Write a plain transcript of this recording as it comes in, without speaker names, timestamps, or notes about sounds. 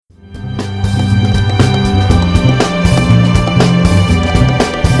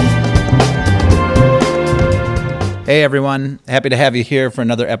Hey everyone, happy to have you here for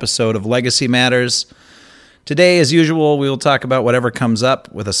another episode of Legacy Matters. Today, as usual, we will talk about whatever comes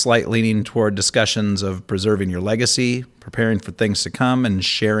up with a slight leaning toward discussions of preserving your legacy, preparing for things to come, and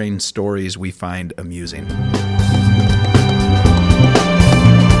sharing stories we find amusing.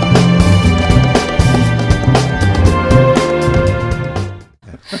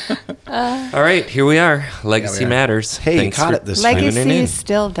 All right, here we are. Legacy Matters. Hey, Thanks you caught for it this tuning Legacy in.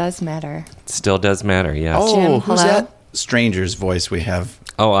 still does matter. Still does matter, yes. Oh, Jim, who's hello? that stranger's voice we have?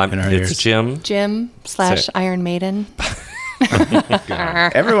 Oh, in our ears? it's Jim. Jim/Iron Maiden.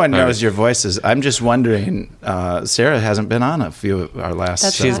 Everyone knows your voices. I'm just wondering, Sarah hasn't been on a few of our last...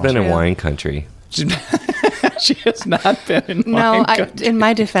 That's She's not been in true. wine country. She has not been in No, wine country. in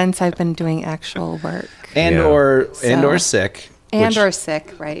my defense, I've been doing actual work. And Yeah. or So- sick. And which or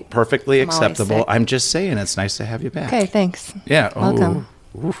sick, right? perfectly I'm always acceptable. sick. I'm just saying, it's nice to have you back. Okay, thanks. Yeah. Welcome.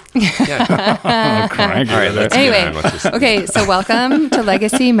 Yeah. All right, let's get Anyway, on with this. okay, so welcome to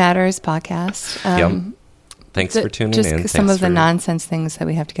Legacy Matters podcast. Yep. Thanks for tuning just in. some Thanks of the for- nonsense things that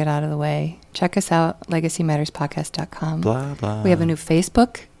we have to get out of the way. Check us out, legacymatterspodcast.com. Blah, blah. We have a new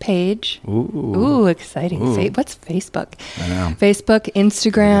Facebook page. Ooh, exciting. Ooh. What's Facebook? I know. Facebook, Get off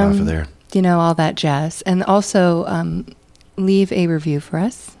Instagram, of there. you know, all that jazz. And also leave a review for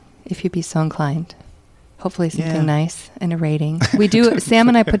us if you'd be so inclined. Hopefully something Yeah. nice and a rating. We do. Sam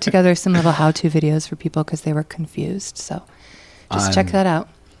and I put together some little how-to videos for people because they were confused. So just check that out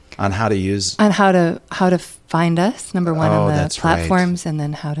On how to use... on how to find us. Number one Oh, on the that's right. platforms, and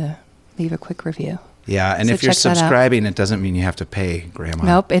then how to leave a quick review. Yeah, and So if you're check that out. subscribing, it doesn't mean you have to pay, Grandma.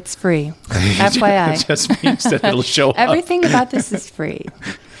 Nope, it's free. FYI. It just means that it'll show up. Everything about this is free.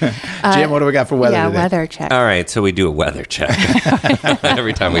 Jim, what do we got for weather Yeah, today? weather check. All right, so we do a weather check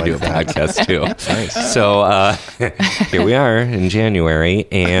every time we do a podcast too. Nice. So here we are in January,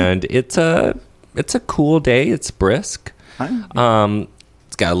 and it's a cool day. It's brisk.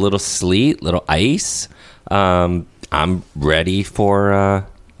 It's got a little sleet, little ice. I'm ready for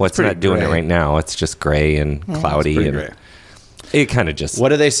what's pretty not doing gray. it right now. It's just gray and cloudy, Pretty and great. it kind of just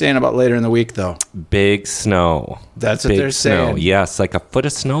What are they saying about later in the week, though? big snow. That's what Big they're snow. saying. Yes, like a foot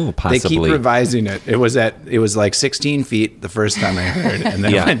of snow They possibly. keep revising it. It was like 16 feet the first time I heard, and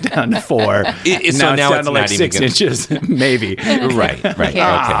then Yeah. it went down to 4. So now it's now down it's to like not even 6 gonna- inches, maybe. Right. Okay.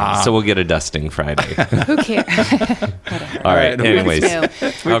 Ah. So we'll get a dusting Friday. Who cares? Whatever. All right. right, Anyways,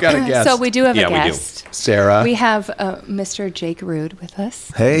 We've got a guest. So we do have Yeah, a we do. guest. Sarah. We have Mr. Jake Rudh with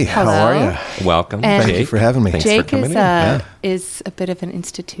us. Hey, Hello. how are you? welcome. And- Thank you for having me. Thanks for Jake coming is a bit of an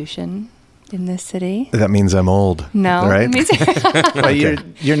institution in this city. That means I'm old. No, right? it means But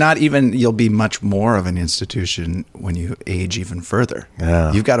you're not even, you'll be much more of an institution when you age even further.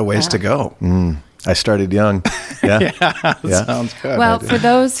 Yeah. You've got a ways to go. I started young. Yeah. Yeah. Sounds good. well, for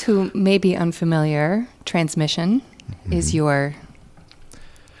those who may be unfamiliar, transmission is your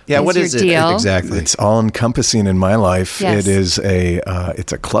yeah, is what your is it deal. exactly? It's all encompassing in my life. Yes. It is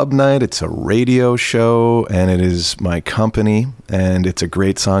it's a club night, it's a radio show, and it is my company, and it's a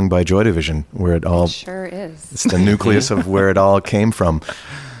great song by Joy Division where it all sure is. it's the nucleus of where it all came from.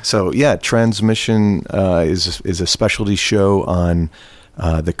 So yeah, Transmission is a specialty show on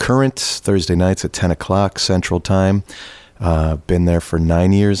the Current Thursday nights at 10 o'clock Central Time. Been there for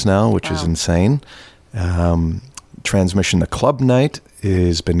 9 years now, which is Wow. insane. Transmission, the club night,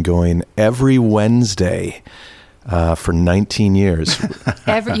 has been going every Wednesday for 19 years.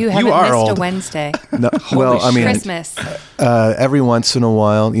 You haven't are missed old. a Wednesday. No, well, I mean, Christmas. every once in a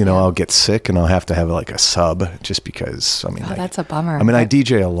while, I'll get sick and I'll have to have like a sub just because, I mean, Oh, that's a bummer. I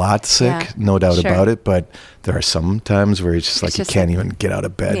DJ a lot sick, Yeah, no doubt sure. about it, but there are some times where it's just like just you can't like- even get out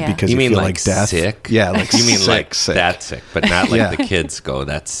of bed Yeah. because You you mean feel like like death. sick? Yeah, like You mean sick, like sick. that sick, but not like Yeah. the kids go,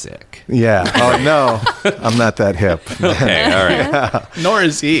 that's sick. Yeah. Oh no, I'm not that hip. Okay, all right. Nor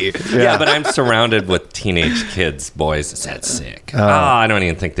is he. Yeah, but I'm surrounded with teenage kids, boys. That's sick. I don't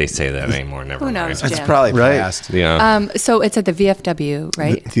even think they say that anymore. Never Who mind. knows, It's Jim? probably Right. past. Yeah. So it's at the VFW,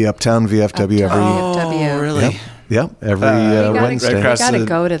 right? The Uptown VFW every. VFW. really? Yep, every gotta- Wednesday. Right across gotta the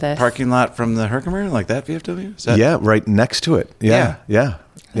go to this. parking lot from the Herkimer, like that VFW? Is that Yeah, right next to it. Yeah, yeah.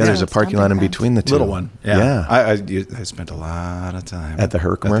 Yeah, There's a it's parking not lot in bad. between the two. little one? Yeah. Yeah. I spent a lot of time At the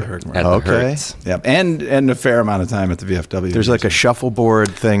Herkimer? At the Herkimer. At the Okay. Hertz. Yep, and a fair amount of time at the VFW. There's like a shuffleboard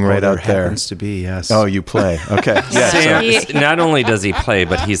thing right out there. Happens to be, yes. Oh, you play. Okay. Yeah. Sam, not only does he play,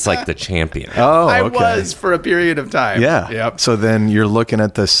 but he's like the champion. Oh, I okay. was for a period of time. Yeah. Yep. So then you're looking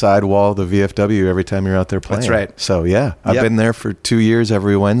at the side wall of the VFW every time you're out there playing. That's right. So yeah, I've Yep. been there for 2 years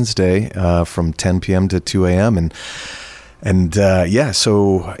every Wednesday from 10 p.m. to 2 a.m. And yeah,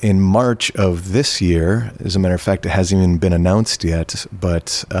 so in March of this year, as a matter of fact, it hasn't even been announced yet,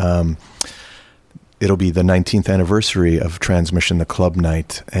 but it'll be the 19th anniversary of Transmission, the club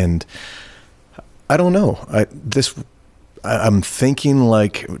night, and I don't know. I'm thinking,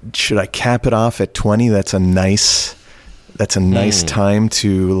 like, should I cap it off at 20? That's a nice time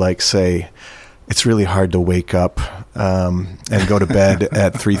to, like, say, it's really hard to wake up and go to bed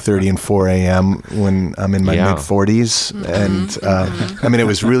at 3:30 and 4 a.m. when I'm in my mid-40s. And I mean, it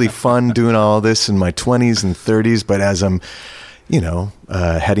was really fun doing all this in my 20s and 30s, but as I'm,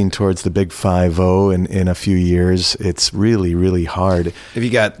 heading towards the big 5-0 in a few years, it's really, really hard. Have you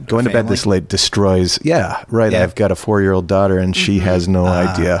got going to bed this late destroys? Yeah, right. Yeah. I've got a 4-year-old daughter, and she has no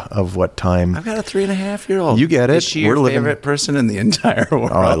idea of what time. I've got a 3.5-year-old. You get it. Is she your favorite person in the entire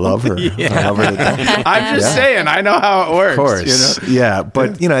world? Oh, I love her. Yeah. I love her. I'm just saying. I know how it works. Of course. Yeah,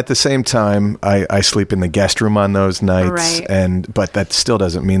 but at the same time, I sleep in the guest room on those nights, but that still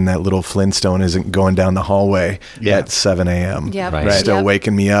doesn't mean that little Flintstone isn't going down the hallway at 7 a.m. Yeah. Right. Still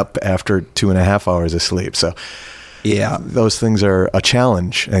waking me up after 2.5 hours of sleep. So, those things are a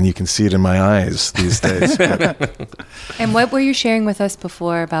challenge, and you can see it in my eyes these days. And what were you sharing with us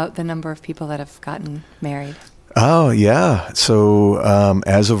before about the number of people that have gotten married? Oh, yeah. So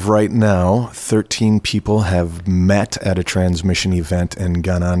as of right now, 13 people have met at a Transmission event and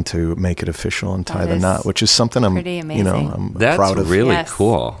gone on to make it official and tie the knot, which is something I'm proud of. That's really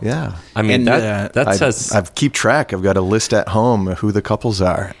cool. Yeah. I mean, that says... I keep track. I've got a list at home of who the couples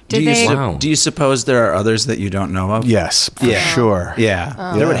are. Do you suppose there are others that you don't know of? Yes, for sure.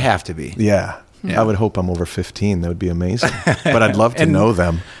 Yeah. There would have to be. Yeah. I would hope I'm over 15. That would be amazing. But I'd love to know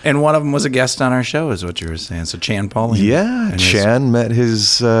them. And one of them was a guest on our show, is what you were saying. So Chan Pauling. Yeah, Chan met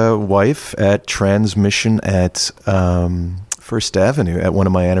his wife at Transmission at First Avenue at one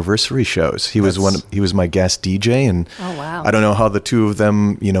of my anniversary shows. He was my guest DJ, and I don't know how the two of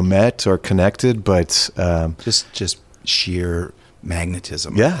them met or connected, but just sheer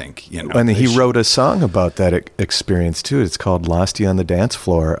magnetism, I think. And he wrote a song about that experience too. It's called "Lost You on the Dance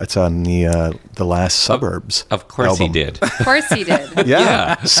Floor." It's on the Last Suburbs. Of course album. he did. Of course he did.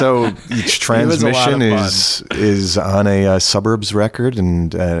 Yeah. So each Transmission is on a Suburbs record,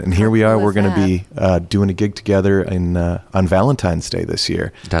 and here we are. We're going to be doing a gig together on Valentine's Day this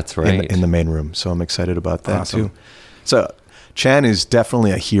year. That's right. In the main room. So I'm excited about that too. So Chan is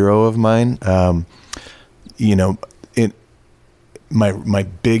definitely a hero of mine. My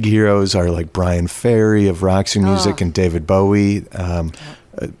big heroes are like Brian Ferry of Roxy Music and David Bowie,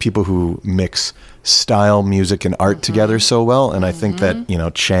 people who mix style, music, and art together so well. And I think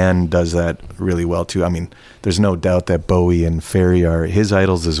that, Chan does that really well too. I mean, there's no doubt that Bowie and Ferry are his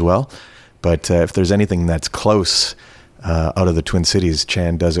idols as well. But if there's anything that's close out of the Twin Cities,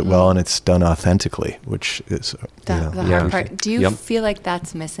 Chan does it well, and it's done authentically, which is the hard part. Do you feel like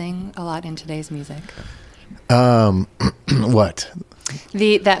that's missing a lot in today's music? What?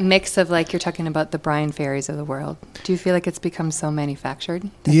 That mix of, like, you're talking about the Brian Ferrys of the world. Do you feel like it's become so manufactured?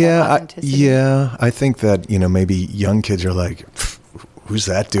 I think that maybe young kids are like, who's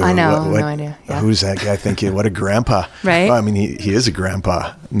that dude? I know, no idea. Yeah. Who's that guy? Thinking, what a grandpa! Right? Well, I mean, he is a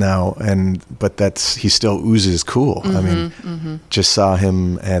grandpa now, but he still oozes cool. I mean, just saw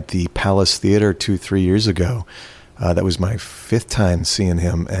him at the Palace Theater 2-3 years ago. That was my 5th time seeing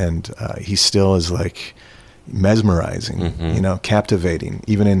him, and he still is like mesmerizing, captivating.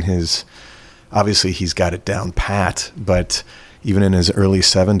 Even in his, obviously he's got it down pat, but even in his early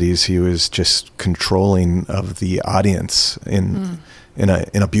 70s, he was just controlling of the audience in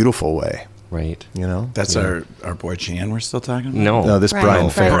a beautiful way. Right. That's our boy Chan we're still talking about? No, this Brian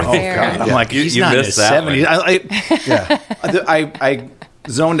Ferry. Oh, God. I'm like, he's not in his 70s. I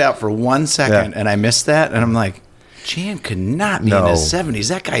zoned out for 1 second, and I missed that, and I'm like, Chan could not be in his 70s.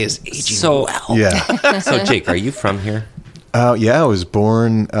 That guy is aging well. Yeah. So, Jake, are you from here? I was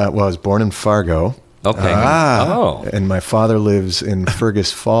born in Fargo. Okay. And my father lives in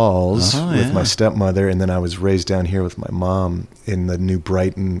Fergus Falls with my stepmother, and then I was raised down here with my mom in the New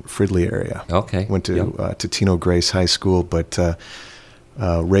Brighton, Fridley area. Okay. Went to Tino Grace High School, but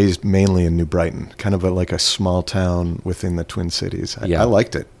raised mainly in New Brighton, kind of like a small town within the Twin Cities. I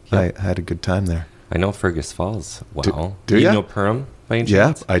liked it. Yep. I had a good time there. I know Fergus Falls. Wow. Do you ya? know Perham by any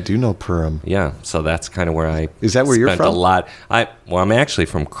chance? Yeah, I do know Perham. Yeah, so that's kind of where I Is that where you're spent from? a lot. I'm actually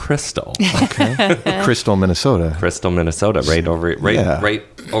from Crystal. Okay. Crystal, Minnesota. Right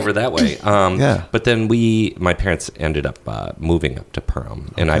over that way. But then my parents ended up moving up to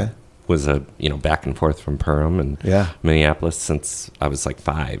Perham, and I was back and forth from Perham and Minneapolis since I was like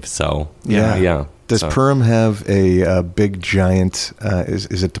 5. So yeah. Does Perham have a big giant?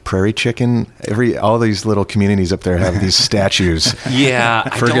 Is it the prairie chicken? All these little communities up there have these statues. Yeah,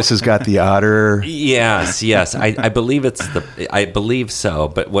 Fergus has got the otter. Yes. I believe I believe so.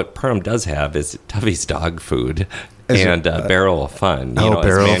 But what Perham does have is Tubby's dog food. And Barrel of Fun, as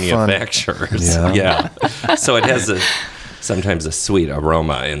manufacturers. Yeah. So it has sometimes a sweet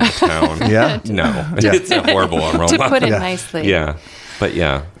aroma in the town. Yeah? No, it's a horrible aroma. To put it nicely. Yeah. But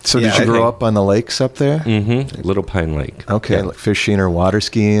yeah. So did you grow up on the lakes up there? Mm-hmm. Little Pine Lake. Okay, like fishing or water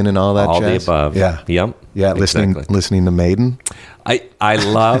skiing and all that all jazz? the above. Yeah. Yep. Yeah, listening to Maiden? I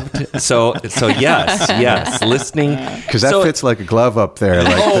loved so yes listening because that fits like a glove up there.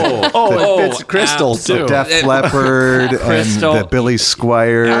 Like it fits Crystal too. Def Leppard and the Billy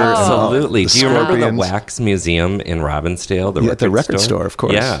Squier. Absolutely. Do you remember the Scorpions. Wax Museum in Robbinsdale? The record store, of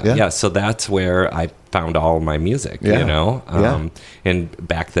course. Yeah. So that's where I found all my music. And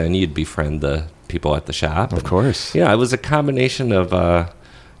back then you'd befriend the people at the shop. Of course. Yeah, it was a combination of.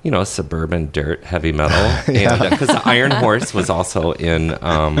 Suburban dirt heavy metal, and because the Iron Horse was also in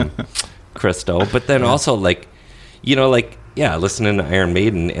Crystal, but then also listening to Iron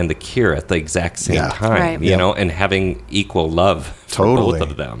Maiden and The Cure at the exact same time, and having equal love for both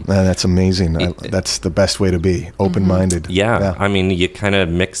of them. Man, that's amazing. That's the best way to be, open-minded. Yeah. I mean, you kind of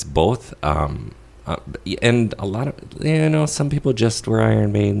mix both. And a lot of, some people just were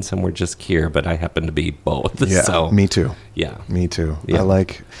Iron Maiden, some were just Cure, but I happen to be both. Yeah, so. me too. Yeah. Me too. Yeah.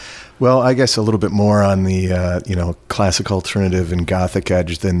 I guess a little bit more on the, classic alternative and gothic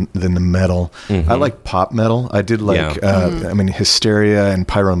edge than the metal. Mm-hmm. I like pop metal. I did Hysteria and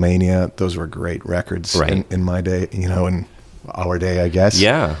Pyromania. Those were great records in my day, in our day, I guess.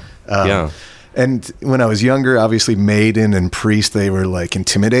 Yeah. And when I was younger, obviously Maiden and Priest, they were like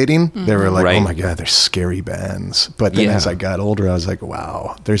intimidating. Mm-hmm. They were like, oh my God, they're scary bands. But then as I got older, I was like,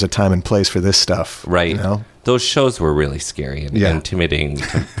 wow, there's a time and place for this stuff. Right. Those shows were really scary and intimidating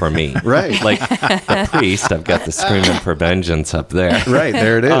for me. Right. Like the Priest, I've got the Screaming for Vengeance up there. Right,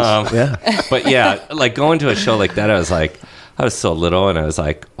 there it is. But like going to a show like that, I was so little, and I was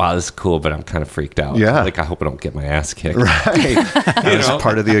like, wow, this is cool, but I'm kind of freaked out. Yeah. Like, I hope I don't get my ass kicked. Right. That's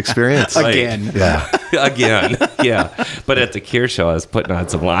part of the experience. Again. Again. Yeah. But at the Cure show, I was putting on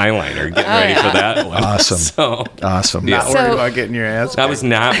some eyeliner, getting ready for that one. Awesome. Awesome. Not worried about getting your ass kicked. I was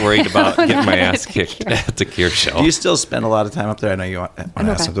not worried about getting my ass kicked at the Cure show. Do you still spend a lot of time up there? I know you want to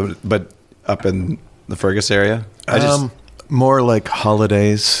ask something, but up in the Fergus area? More like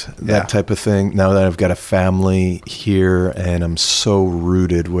holidays, that type of thing. Now that I've got a family here and I'm so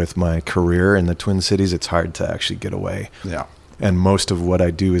rooted with my career in the Twin Cities, it's hard to actually get away. Yeah. And most of what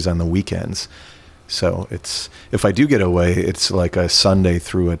I do is on the weekends. So if I do get away, it's like a Sunday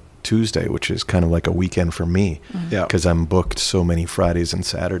through a Tuesday, which is kind of like a weekend for me. Yeah. Because I'm booked so many Fridays and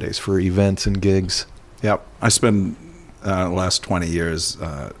Saturdays for events and gigs. Yep. I spent the last 20 years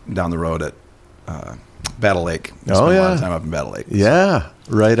down the road at Battle Lake. I spent a lot of time up in Battle Lake. Yeah,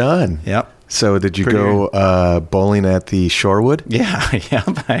 right on. Yep. So did you go bowling at the Shorewood? Yeah,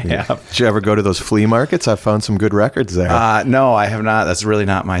 I have. Did you ever go to those flea markets? I found some good records there. No, I have not. That's really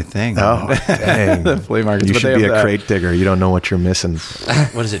not my thing. Oh, dang. The flea markets. You should be a crate digger. You don't know what you're missing.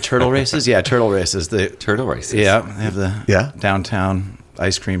 What is it, turtle races? Yeah, turtle races. Turtle races. Yeah, they have the downtown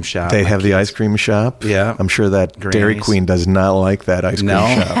ice cream shop. They have the ice cream shop? Yeah. I'm sure that Dairy Queen does not like that ice cream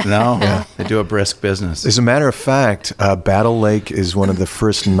shop. No. Yeah. They do a brisk business. As a matter of fact, Battle Lake is one of the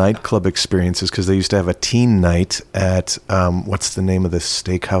first nightclub experiences because they used to have a teen night at, what's the name of the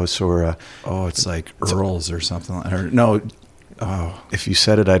steakhouse or... it's like Earl's or something. If you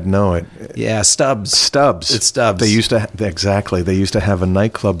said it, I'd know it. Yeah, Stubbs. It's Stubbs. They used to have a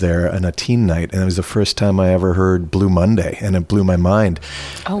nightclub there and a teen night, and it was the first time I ever heard Blue Monday, and it blew my mind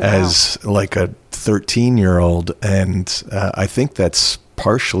as like a 13-year-old. And I think that's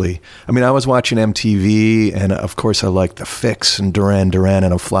partially. I mean, I was watching MTV, and of course, I liked The Fix and Duran Duran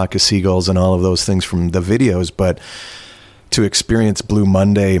and A Flock of Seagulls and all of those things from the videos. But to experience Blue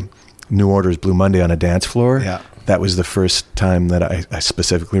Monday, New Order's Blue Monday on a dance floor. Yeah. That was the first time that I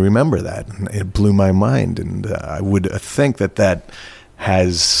specifically remember that. And it blew my mind. And I would think that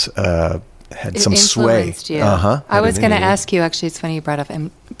has had some sway. You. I was going to ask you, actually, it's funny you brought up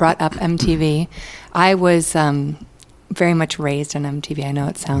MTV. I was very much raised on MTV. I know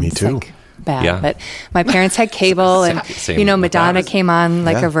it sounds like bad, but my parents had cable, and Madonna came on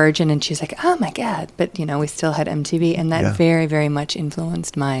like a virgin, and she's like, oh my God. But we still had MTV, and that very, very much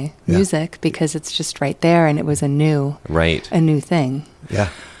influenced my music because it's just right there, and it was a new thing. Yeah.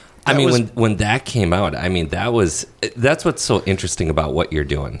 I mean, when that came out, I mean, that's what's so interesting about what you're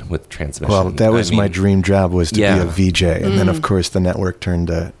doing with transmission. Well, that was my dream job, was to be a VJ. And then, of course, the network turned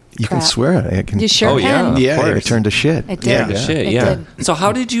to You can swear. I can. You sure can. Yeah, it turned to shit. It did. Yeah. Shit, It yeah. did. So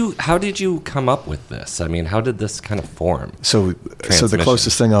how did you come up with this? I mean, how did this kind of form? So the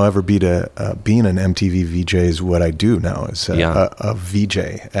closest thing I'll ever be to being an MTV VJ is what I do now, is a VJ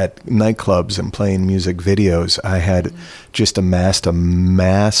at nightclubs and playing music videos. I had just amassed a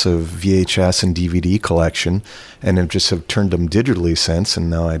massive VHS and DVD collection, and have turned them digitally since, and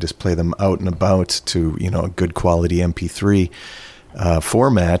now I just play them out and about to a good quality MP3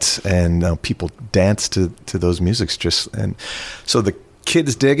 formats, and people dance to those musics and so the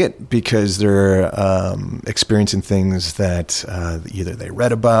kids dig it because they're experiencing things that either they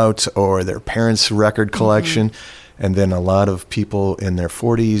read about or their parents' record collection. And then a lot of people in their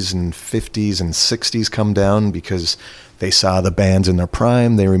 40s and 50s and 60s come down because they saw the bands in their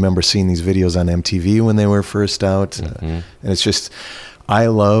prime. They remember seeing these videos on MTV when they were first out. And it's just,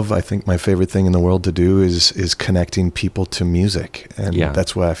 I think my favorite thing in the world to do is connecting people to music. And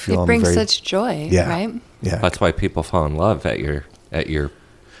that's why I feel it brings such joy, right? Yeah. That's why people fall in love at your I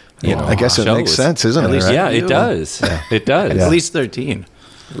guess shows. It makes sense, isn't it? Right? Yeah, it does. Yeah. It does. At least 13.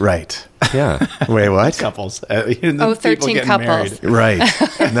 Right. Yeah. Wait, what? Couples. 13 couples. Right.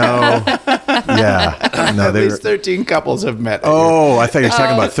 No. Yeah. No, at least 13 couples have met. Oh, I thought you were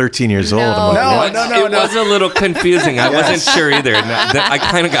talking about 13 years old. I'm like, No. It was a little confusing. I wasn't sure either. I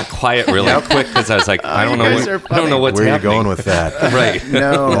kind of got quiet really quick because I was like, I don't know what's where happening. are you going with that? Right.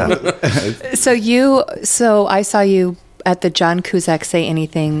 No. So I saw you at the John Cusack Say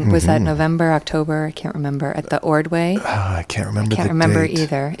Anything. Was that November, October? I can't remember. At the Ordway. I can't remember. I can't remember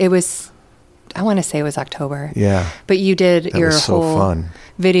either. It was. I want to say it was October. Yeah. But you did your whole fun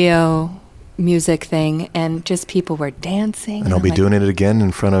video music thing, and just people were dancing. And I'll be doing it again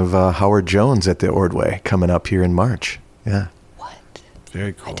in front of Howard Jones at the Ordway coming up here in March. Yeah. What?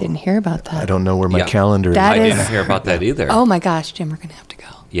 Very cool. I didn't hear about that. I don't know where my calendar is. That I didn't hear about that either. Oh my gosh, Jim, we're going to have to go.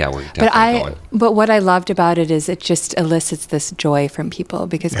 Yeah, we're definitely going. But what I loved about it is it just elicits this joy from people,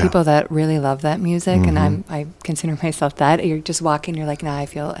 because people that really love that music, and I consider myself that, you're just walking, you're like, nah, I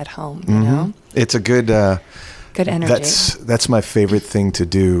feel at home, you know? It's a good energy. That's my favorite thing to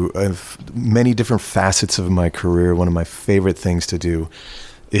do. Of many different facets of my career, one of my favorite things to do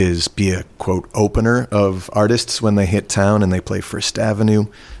is be a, quote, opener of artists when they hit town and they play First Avenue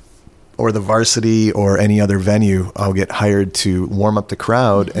or the Varsity or any other venue. I'll get hired to warm up the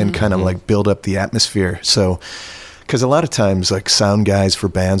crowd and kind of like build up the atmosphere. So, because a lot of times like sound guys for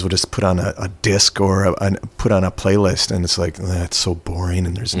bands will just put on a disc or put on a playlist, and it's like, that's so boring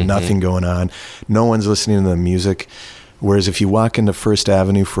and there's nothing going on. No one's listening to the music. Whereas if you walk into First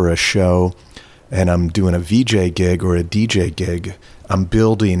Avenue for a show and I'm doing a VJ gig or a DJ gig, I'm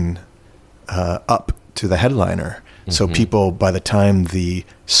building up to the headliner. So people, by the time the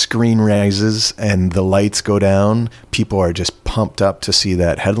screen rises and the lights go down, people are just pumped up to see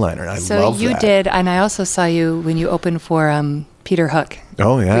that headliner. I love that. So you did, and I also saw you when you opened for Peter Hook.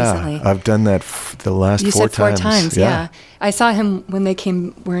 Oh, yeah. Recently. I've done that the last 4 times. You said 4 times, yeah. I saw him when they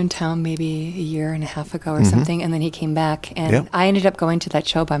were in town maybe a year and a half ago or something, and then he came back, and I ended up going to that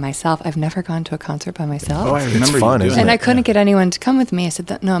show by myself. I've never gone to a concert by myself. Oh, I remember. It's fun, isn't it? And I couldn't get anyone to come with me. I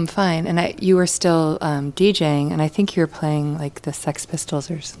said, no, I'm fine. And you were still DJing, and I think you were playing like the Sex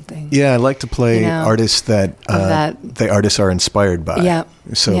Pistols or something. Yeah, I like to play artists that the artists are inspired by. Yeah.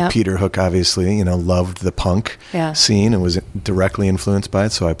 So Peter Hook obviously, loved the punk scene and was directly influenced by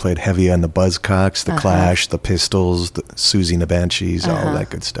it. So I played heavy on the Buzzcocks, the Clash, the Pistols, the Susie and the Banshees, all that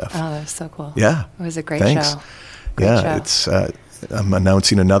good stuff. Oh, that was so cool. Yeah. It was a great Thanks. show. Great show. It's I'm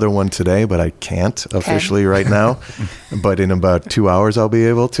announcing another one today, but I can't officially right now. But in about 2 hours, I'll be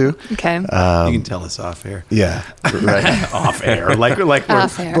able to. Okay. You can tell us off air. Yeah, right. Off air, like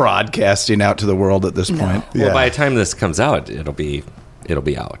we're broadcasting out to the world at this point. Well, by the time this comes out, it'll be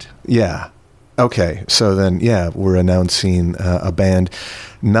out. Yeah. Okay. So then, we're announcing a band.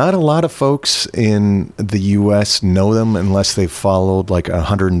 Not a lot of folks in the U.S. know them unless they've followed like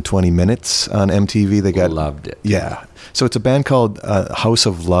 120 Minutes on MTV. They Loved it. Yeah. So it's a band called House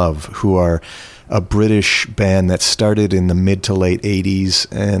of Love, who are a British band that started in the mid to late 80s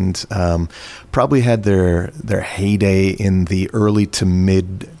and probably had their heyday in the early to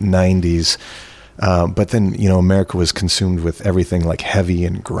mid 90s. But then, America was consumed with everything like heavy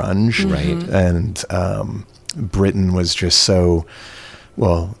and grunge. Right. And Britain was just so...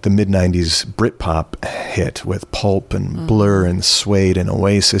 Well, the mid-90s Britpop hit with Pulp and Blur and Suede and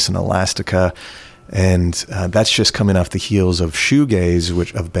Oasis and Elastica. And that's just coming off the heels of shoegaze,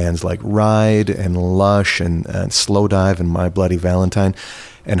 which of bands like Ride and Lush and Slowdive and My Bloody Valentine.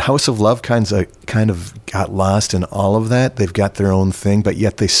 And House of Love kind of got lost in all of that. They've got their own thing, but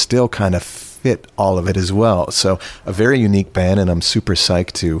yet they still kind of fit all of it as well. So a very unique band, and I'm super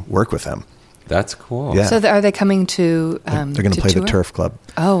psyched to work with them. That's cool. Yeah. So are they coming to They're going to play tour? the Turf Club.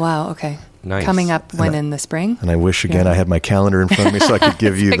 Oh, wow. Okay. Nice. Coming up when in the spring? And I wish, again, I had my calendar in front of me so I could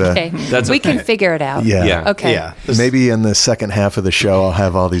give you Okay. We can figure it out. Yeah. Okay. Yeah. Maybe in the second half of the show, I'll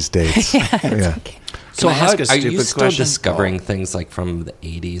have all these dates. Yeah. Okay. So Can I ask a are you stupid still question? discovering things like from the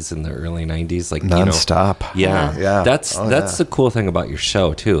 80s and the early 90s? Like, Nonstop. Yeah. Yeah. That's the cool thing about your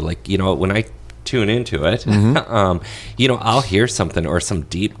show, too. Like, when I tune into it, I'll hear something or some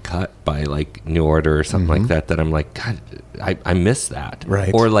deep cut by like New Order or something like that I'm like, God, I miss that.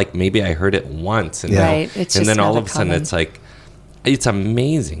 Right. Or like maybe I heard it once and, Right. It's and just then all never of a sudden common. it's like, it's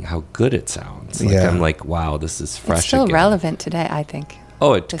amazing how good it sounds. Like, Yeah. I'm like, wow, this is fresh It's still again. relevant today, I think.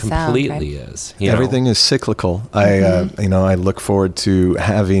 Oh, it the sound, completely right? is. Everything is cyclical. I look forward to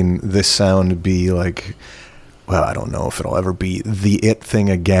having this sound be like, well, I don't know if it'll ever be the it thing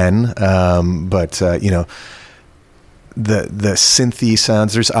again, but the synthy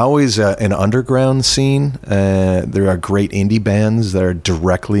sounds. There's always an underground scene. There are great indie bands that are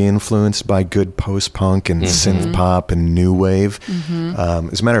directly influenced by good post-punk and synth pop and new wave.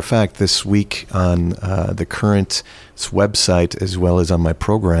 As a matter of fact, this week on the Current's website, as well as on my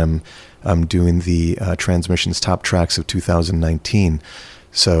program, I'm doing the Transmission's Top Tracks of 2019.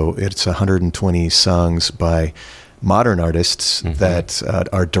 So it's 120 songs by modern artists that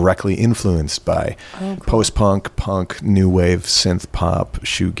are directly influenced by post-punk, punk, new wave, synth pop,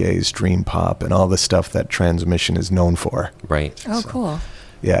 shoegaze, dream pop, and all the stuff that Transmission is known for. Right. Oh, cool.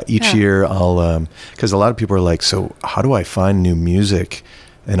 Yeah, each year I'll, because a lot of people are like, so how do I find new music?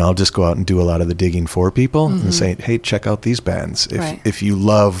 And I'll just go out and do a lot of the digging for people and say, hey, check out these bands. If you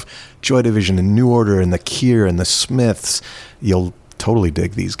love Joy Division and New Order and The Cure and The Smiths, you'll totally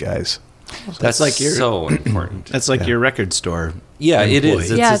dig these guys. That's like your- so important. That's like your record store. Yeah, it employee.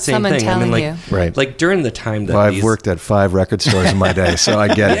 is. It's Yeah, the it's same someone thing. I mean, telling like, you. Right. like during the time that Well, I've these, worked at 5 record stores in my day, so I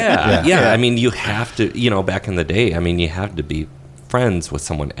get it. yeah. I mean, you have to, back in the day, I mean, you have to be friends with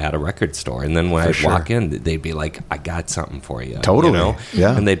someone at a record store. And then when I'd walk in, they'd be like, I got something for you. Totally.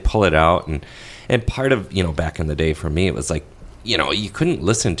 Yeah. And they'd pull it out. And part of, back in the day for me, it was like, you couldn't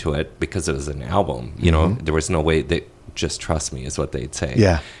listen to it because it was an album. There was no way that, just trust me is what they'd say.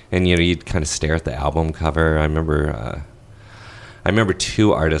 Yeah. And, you'd kind of stare at the album cover. I remember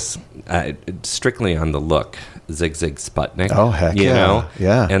 2 artists, strictly on the look, Zig Zig Sputnik. Oh, heck you yeah. know?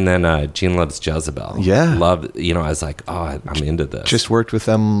 Yeah. And then Gene Loves Jezebel. Yeah. I was like, oh, I'm into this. Just worked with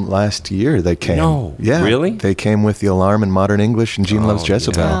them last year. They came. No, Yeah. really? They came with The Alarm and Modern English and Gene Loves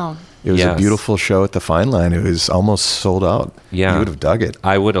Jezebel. yeah. Wow. It was a Yes. beautiful show at the Fine Line. It was almost sold out. Yeah. You would have dug it.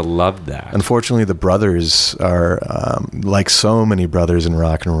 I would have loved that. Unfortunately, the brothers are, like so many brothers in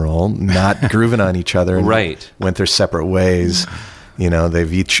rock and roll, not grooving on each other and Right. went their separate ways.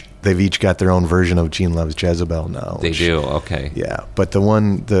 They've each got their own version of Gene Loves Jezebel now. They do, okay. Yeah, but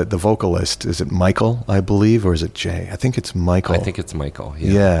the vocalist, is it Michael, I believe, or is it Jay? I think it's Michael. I think it's Michael.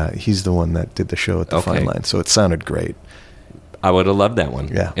 Yeah, he's the one that did the show at the Okay. Fine Line, so it sounded great. I would have loved that one.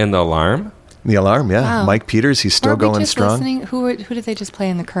 Yeah. And The Alarm? The Alarm, yeah. Wow. Mike Peters, he's still Weren't we going just strong. listening? Who did they just play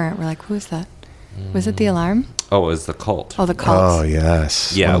in the Current? We're like, who is that? Was it The Alarm? Oh, it was The Cult. Oh, The Cults. Oh,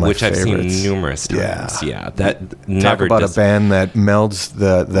 yes. Yeah, One of my which I've favorites. seen numerous times. Yeah. That Talk never about dis- a band that melds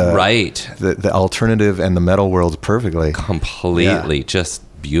the Right. the alternative and the metal worlds perfectly. completely just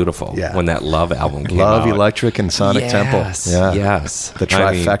beautiful. Yeah. When that Love album came Love, out. Electric, and Sonic Temple. Yeah. Yes. The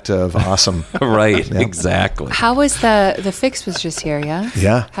trifecta of awesome. Right, exactly. How was the Fix was just here, yeah?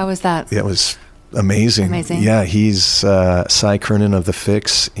 Yeah. How was that? It was amazing. Amazing. Yeah, he's Cy Kernan of The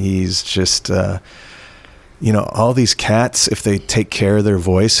Fix. He's just, all these cats, if they take care of their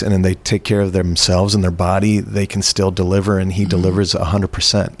voice and then they take care of themselves and their body, they can still deliver, and he delivers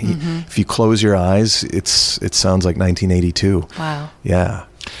 100%. If you close your eyes, it sounds like 1982. Wow. Yeah.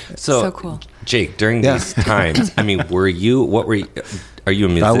 So cool. Jake, during Yeah. these times, I mean, are you a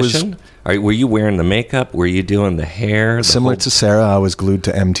musician? Were you wearing the makeup? Were you doing the hair? Similar to Sarah, I was glued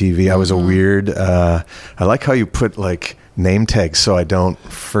to MTV. I was a weird, I like how you put like name tags so I don't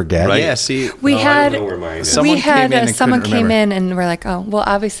forget. Right. Yeah, see, We I had don't know where mine is. Someone came in and someone couldn't came remember. in and we're like, oh, well,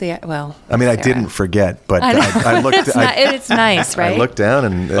 obviously, well. I mean, I Sarah. didn't forget, but I know. I looked. It's nice, right? I looked down,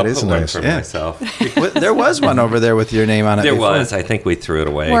 and I'll it is put one nice. for Yeah. myself. There was one over there with your name on it. There before. was. I think we threw it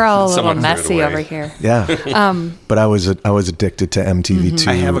away. We're all a little Someone threw it messy away. over here. Yeah, but I was addicted to MTV too.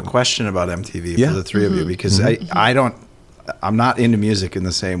 I have a question about MTV Yeah. for the three of you because I'm not into music in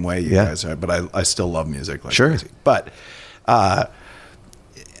the same way you guys are, but I still love music like Sure. crazy. But I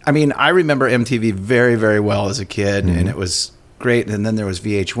mean, I remember MTV very, very well as a kid, and it was great. And then there was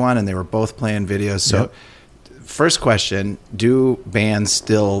VH1, and they were both playing videos. So first question, do bands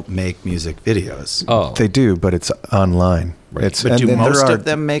still make music videos? Oh, They do, but it's online. It's, But do and most there of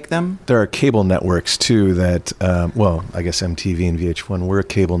them make them? There are cable networks too that, well, I guess MTV and VH1 were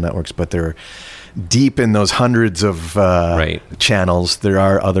cable networks, but they're deep in those hundreds of channels. There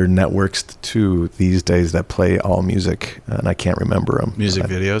are other networks too these days that play all music, and I can't remember them. Music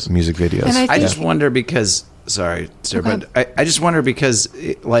videos? Music videos. And I just wonder because, sorry, sir, but I just wonder because,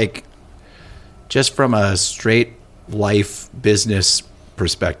 just from a straight life business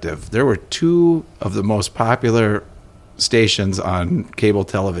perspective, there were two of the most popular stations on cable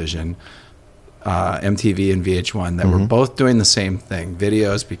television, MTV and VH1, that were both doing the same thing,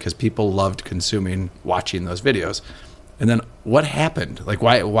 videos, because people loved watching those videos. And then what happened? Like,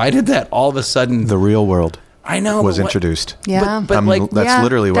 why did that all of a sudden? The Real World. I know was introduced. Yeah, but that's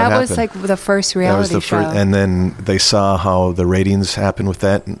literally what that happened. was like the first reality show. And then they saw how the ratings happened with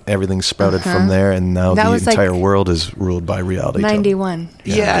that, and everything sprouted from there. And now That the was entire world is ruled by reality. 91.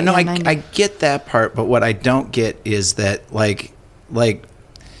 Yeah, no, 90. I get that part, but what I don't get is that like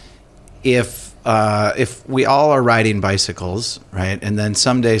if we all are riding bicycles, right, and then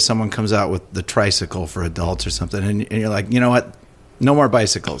someday someone comes out with the tricycle for adults or something, and you're like, you know what? No more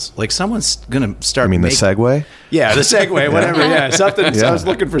bicycles. Like, someone's gonna start. I mean, the Segway. Yeah, the Segway, whatever. Yeah, something. So I was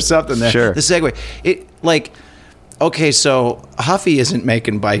looking for something there. Sure. The Segway. Okay, so Huffy isn't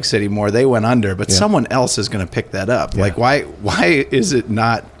making bikes anymore. They went under, but someone else is going to pick that up. Yeah. Like, why is it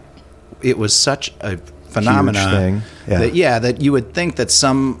not? It was such a phenomenon thing. Yeah. that you would think that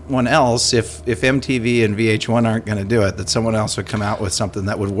someone else, if MTV and VH1 aren't going to do it, that someone else would come out with something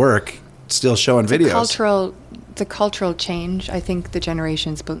that would work, still showing videos. The cultural change, I think the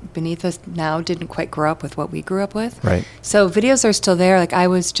generations beneath us now didn't quite grow up with what we grew up with. Right. So videos are still there. Like, I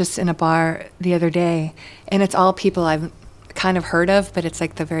was just in a bar the other day, and it's all people I've kind of heard of, but it's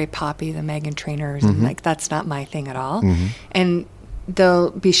like the very poppy, the Meghan Trainors, and like, that's not my thing at all. And they'll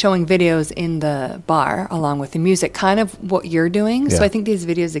be showing videos in the bar along with the music, kind of what you're doing. So I think these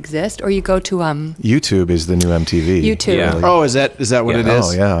videos exist. Or you go to YouTube is the new MTV. YouTube. Yeah. Really. Oh, is that what it is?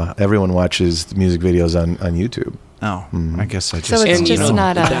 Oh yeah, everyone watches the music videos on YouTube. Oh, I guess I just. So it's and just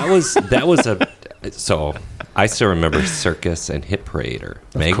not a. that was a. So I still remember Circus and Hit Parader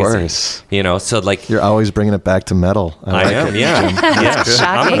magazine. Of course. So like You're always bringing it back to metal. I am, yeah. I'm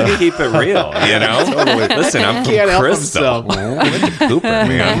Shocking. going to keep it real, Listen, I'm Can't from help Crystal. With the Cooper,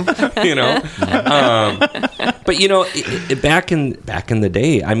 man. But back in the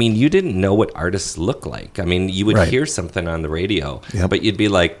day, I mean, you didn't know what artists looked like. I mean, you would hear something on the radio, but you'd be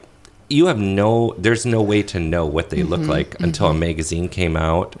like, there's no way to know what they look like until a magazine came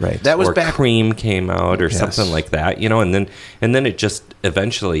out, Right. That was or back. Cream came out, or something like that, and then it just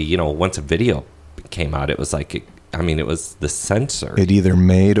eventually, once a video came out, it was like, it was the censor. It either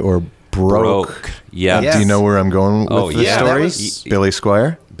made or broke. Yeah. Yes. Do you know where I'm going with the story? was- Billy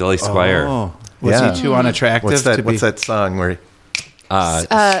Squire. Billy Squire. Oh, was he too unattractive? What's that? To What's be, that song where?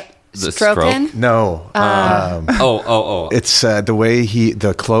 The Strokin'? stroke. No. It's It's the way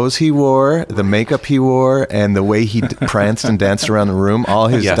the clothes he wore, the makeup he wore, and the way he pranced and danced around the room. All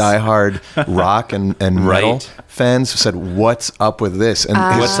his diehard rock and metal fans said, "What's up with this?" And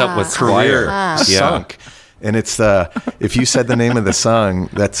his What's up with career Squire? sunk. And it's if you said the name of the song,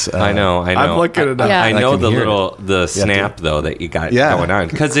 that's I know. I'm looking it up. Yeah. I know I can hear the snap though that you got Yeah. going on,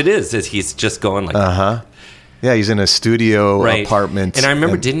 because it is he's just going like Yeah, he's in a studio apartment. And I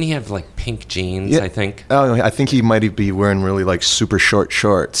remember, didn't he have like pink jeans? I think. Oh, I think he might be wearing really like super short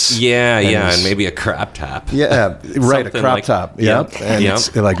shorts. Yeah, his- and maybe a crop top. Yeah, right, a Something crop like- top. Yep, Yep. And yep.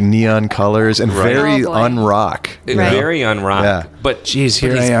 it's like neon colors and very Oh, boy. unrock. you know? Very unrock. Yeah. But Jeez,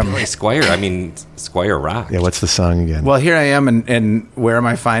 here he's I am. Billy Squire. I mean, Squire rock. Yeah, what's the song again? Well, here I am, and where am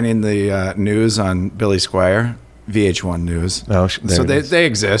I finding the news on Billy Squire? VH1 News. Oh, there so it is. they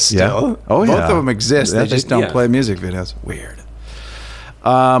exist Yeah. still. Oh, Both yeah. of them exist. Yeah, They just don't yeah. play music videos. Weird.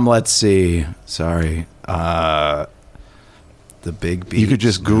 Let's see. Sorry. The Big Beat. You could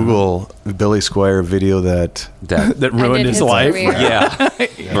just Google Billy Squire video that. that ruined Ended his his life. career.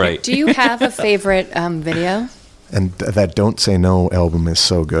 Yeah. Right. Do you have a favorite video? And that "Don't Say No" album is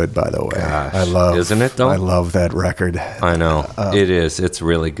so good, by the way. Gosh, I love, isn't it, though? I love that record. I know. It is. It's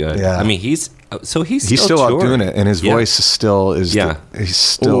really good. Yeah. I mean, he's He's still out touring. doing it, and his Yeah. voice still is. Yeah. He's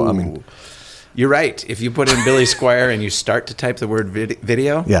still. I mean, You're right. If you put in Billy Squire and you start to type the word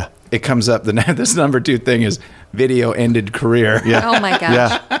video, yeah. it comes up. This number 2 thing is video ended career. Yeah. Oh my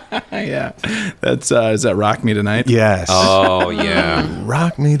gosh. Yeah. That's is that Rock Me Tonight? Yes. Oh yeah.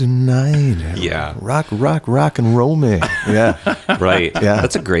 Rock me tonight. Yeah. Rock and roll me. Yeah. Right. Yeah.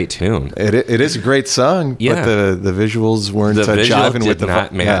 That's a great tune. It is a great song, Yeah. but the visuals weren't The visual jiving did with the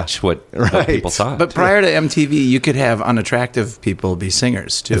not match what people thought. But prior to MTV, you could have unattractive people be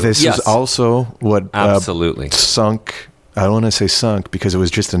singers too. This Yes. is also what Absolutely. sunk. I don't want to say sunk because it was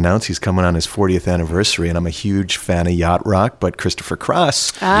just announced he's coming on his 40th anniversary, and I'm a huge fan of yacht rock. But Christopher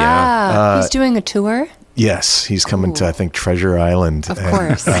Cross, He's doing a tour. yes, he's coming to I think Treasure Island. Of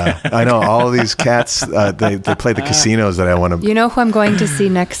course. I know all of these cats. They play the casinos that I want to. You know who I'm going to see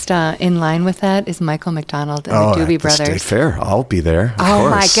next in line with that is Michael McDonald and the Doobie at the State Brothers. Fair. I'll be there. Of Oh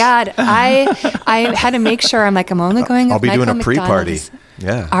my course. God! I had to make sure. I'm like, I'm only going. I'll if be doing Michael a pre-party. McDonald's-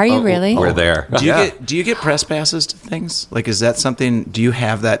 Yeah. Are you really? We're there. Do you get press passes to things? Like, is that something? Do you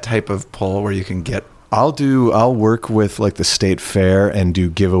have that type of pull where you can get? I'll work with like the State Fair and do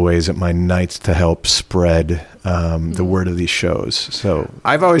giveaways at my nights to help spread the word of these shows. So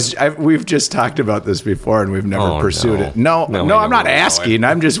We've just talked about this before, and we've never Oh, pursued no. it. No, No, no, we I'm not never will. asking.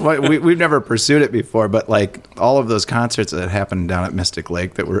 I'm just we've never pursued it before. But like all of those concerts that happened down at Mystic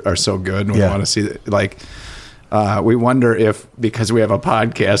Lake that are so good, and we Yeah. want to see that. Like, we wonder if because we have a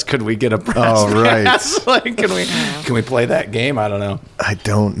podcast, could we get a press Oh, right. pass? Like, can we play that game? I don't know. I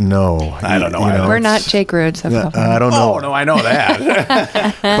don't know. I don't know. You We're not Jake Rude, so Yeah, I don't know. Oh no, I know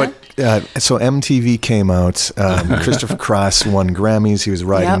that. But so MTV came out. Christopher Cross won Grammys. He was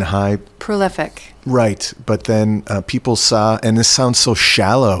riding Yep. high. prolific. Right. But then people saw, and this sounds so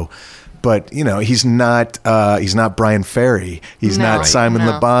shallow, but you know, he's not Brian Ferry. He's No. not Right. Simon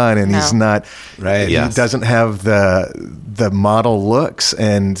No. Le Bon, and he's No. not. Right. He Yes. doesn't have the model looks,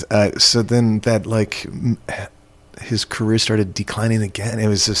 and so then that like his career started declining again. It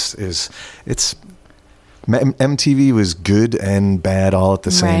was just MTV was good and bad all at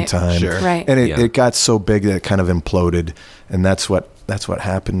the same Right. time. Sure. Right. And Yeah. it got so big that it kind of imploded, and that's what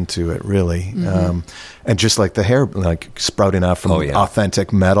happened to it, really. And just like the hair, like sprouting out from Oh, yeah.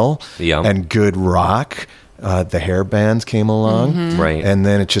 authentic metal Yeah. and good rock, the hair bands came along, Right. and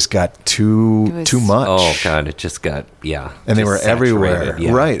then it just got too was- much. Oh God, it just got And they just were everywhere, saturated,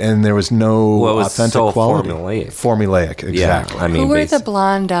 yeah. right? And there was no Well, it was authentic so quality. formulaic. Exactly. Yeah, I mean, Who were the basi-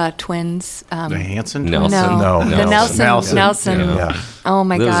 blonde twins? The Hanson Nelson. No, No. the Nelson. Nelson. Yeah. Oh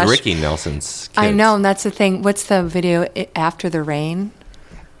my That gosh! was Ricky Nelson's kids. I know, and that's the thing. What's the video? After the Rain,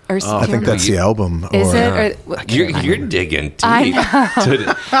 or I think that's the album. Is or- it? Or, You're digging deep.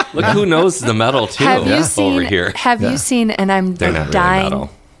 I Look who knows the metal too have you seen? over here. Have you seen? And I'm They're not really dying. metal.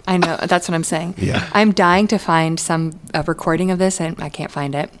 I know that's what I'm saying. Yeah. I'm dying to find some recording of this, and I can't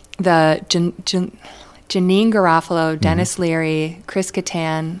find it. The Janine Garofalo, Dennis Leary, Chris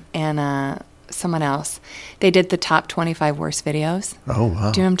Kattan, and someone else. They did the top 25 worst videos. Oh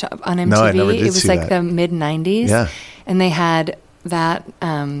wow. Do you know what I'm on MTV? No, I never did It was see like that. the mid 90s. Yeah. And they had that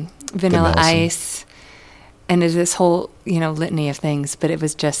Vanilla Nelson. Ice, and there's this whole litany of things. But it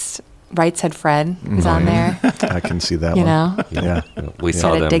was just Right Said Fred was on there. I can see that You one. know. Yeah. We saw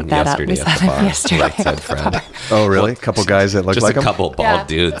Gotta them dig that up. yesterday We saw at the them bar. yesterday Right at said the Fred. bar. Oh really? A couple guys that look Just like a him. couple bald Yeah.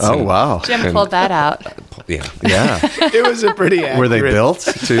 dudes. Oh and- wow. Jim pulled that out. Yeah. Yeah. It was a pretty accurate. Were they built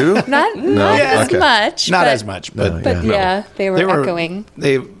too? Not Yeah. as Okay. much. Not but, as much, but But yeah, they were echoing.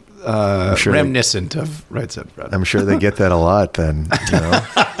 They sure reminiscent of Right Said Fred. I'm sure they get that a lot. Then you know.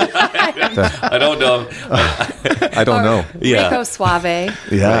 I don't know. I don't know. Yeah. Rico Suave.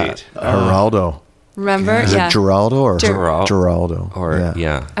 Yeah. Right. Geraldo. Remember? Is Yeah. it Geraldo or Geraldo. Geraldo? Or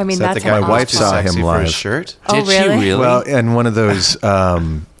yeah. I mean, Is that that's the guy an My wife awesome- saw sexy him for his live. shirt? Oh, Did really? she really? Well, and one of those,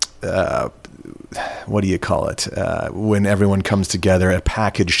 what do you call it? When everyone comes together, a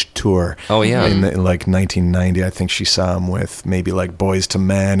packaged tour. Oh, yeah. In like 1990, I think she saw him with maybe like Boys to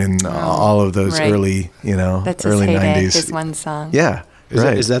Men and all of those right. early, That's his early heyday, 90s. his one song. Yeah.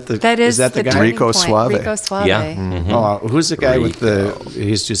 Right. Is that the That is that the guy? turning Rico point. Suave. Rico Suave. Yeah. Oh, who's the guy with the?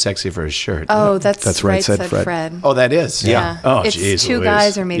 He's too sexy for his shirt. Oh, that's That's Right Right Said Said Fred. Oh, that is. Yeah. Oh, it's geez, two Louise.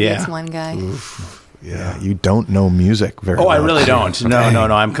 guys, or maybe Yeah. it's one guy. Yeah. You don't know music very Oh, well. I really don't. No.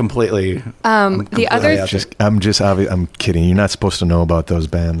 I'm completely. The other, I'm kidding. You're not supposed to know about those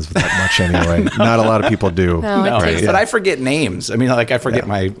bands that much anyway. Not a lot of people do. No, No, it takes but I forget names. I mean, like I forget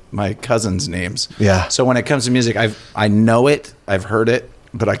my cousins' names. Yeah. So when it comes to music, I know it, I've heard it,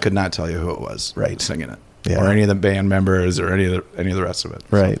 but I could not tell you who it was. Right. Singing it, Yeah. or any of the band members, or any of the rest of it.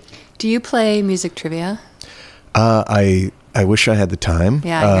 Right. Do you play music trivia? I I wish I had the time.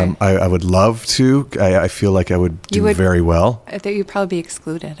 Yeah, I would love to. I feel like I would do very well. I think you'd probably be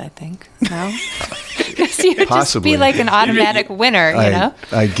excluded, I think. No? Because you'd Possibly. just be like an automatic winner, you know?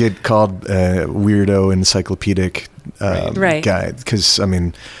 I get called weirdo encyclopedic guy. Because, I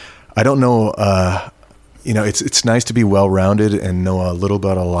mean, I don't know... it's nice to be well-rounded and know a little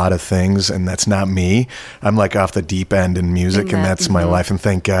about a lot of things, and that's not me. I'm like off the deep end in music, and that's my life. And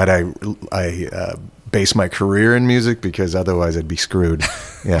thank God I base my career in music, because otherwise I'd be screwed.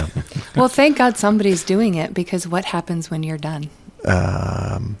 Yeah. Well, thank God somebody's doing it, because what happens when you're done?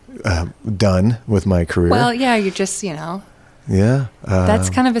 Done with my career. Well, yeah, you're just, Yeah. That's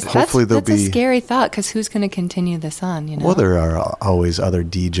kind of that's a scary thought, because who's going to continue this on, Well, there are always other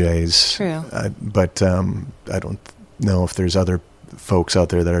DJs. True. But I don't know if there's other folks out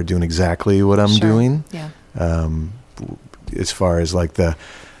there that are doing exactly what I'm doing. Yeah. As far as like the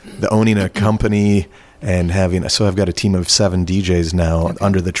owning a company and so I've got a team of 7 DJs now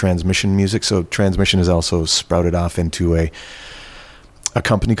under the Transmission Music. So Transmission is also sprouted off into a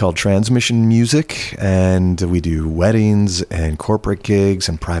company called Transmission Music, and we do weddings and corporate gigs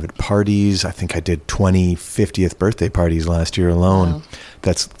and private parties. I think I did 20 50th birthday parties last year alone. Wow.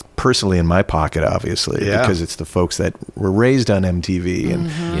 That's personally in my pocket, obviously, because it's the folks that were raised on MTV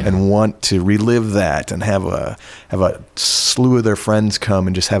and want to relive that and have a slew of their friends come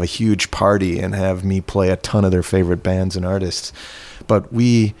and just have a huge party and have me play a ton of their favorite bands and artists. But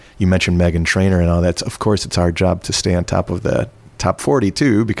you mentioned Meghan Trainor and all that. Of course, it's our job to stay on top of the top 40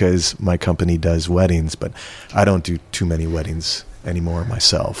 too, because my company does weddings, but I don't do too many weddings anymore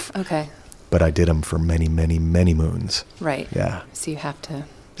myself. Okay. But I did them for many, many, many moons. Right. Yeah. So you have to.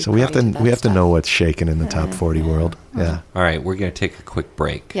 So we have to know what's shaking in the top 40 world. Yeah. All right, we're going to take a quick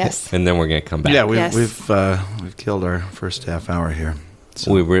break. Yes. And then we're going to come back. Yeah, we've killed our first half hour here.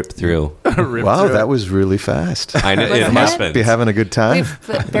 So we ripped through. Wow, that was really fast. I know. It happens. Be having a good time.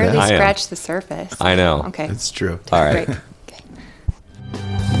 We've barely scratched the surface. I know. Okay. It's true. All right. Break.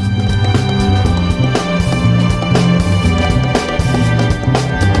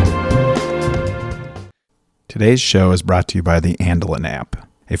 Today's show is brought to you by the Andelin app,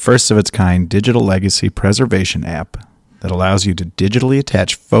 a first-of-its-kind digital legacy preservation app that allows you to digitally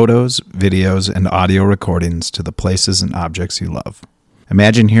attach photos, videos, and audio recordings to the places and objects you love.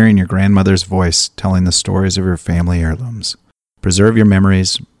 Imagine hearing your grandmother's voice telling the stories of your family heirlooms. Preserve your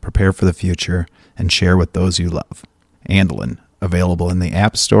memories, prepare for the future, and share with those you love. Andelin, available in the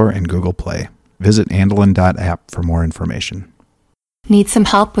App Store and Google Play. Visit andelin.app for more information. Need some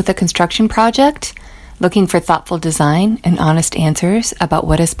help with a construction project? Looking for thoughtful design and honest answers about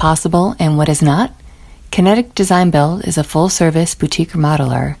what is possible and what is not? Kinetic Design Build is a full-service boutique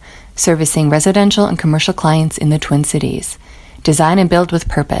remodeler servicing residential and commercial clients in the Twin Cities. Design and build with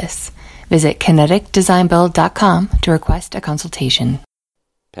purpose. Visit kineticdesignbuild.com to request a consultation.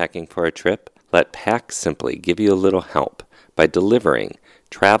 Packing for a trip? Let Pack Simply give you a little help by delivering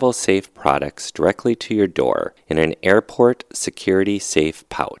travel-safe products directly to your door in an airport security-safe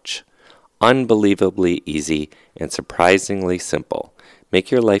pouch. Unbelievably easy and surprisingly simple.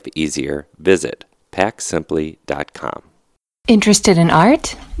 Make your life easier. Visit packsimply.com. Interested in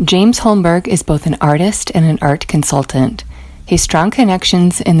art? James Holmberg is both an artist and an art consultant. His strong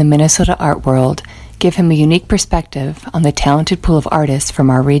connections in the Minnesota art world give him a unique perspective on the talented pool of artists from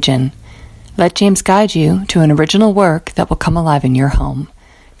our region. Let James guide you to an original work that will come alive in your home.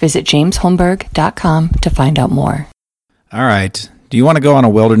 Visit jamesholmberg.com to find out more. All right. Do you want to go on a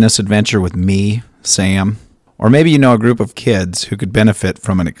wilderness adventure with me, Sam? Or maybe you know a group of kids who could benefit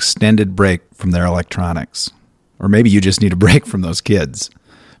from an extended break from their electronics. Or maybe you just need a break from those kids.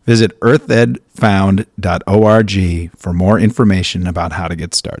 Visit earthedfound.org for more information about how to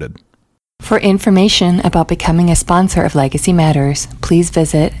get started. For information about becoming a sponsor of Legacy Matters, please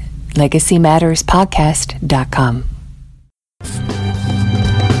visit legacymatterspodcast.com.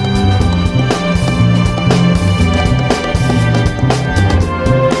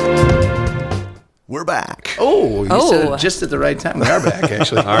 We're back. Oh, you said it just at the right time. We are back,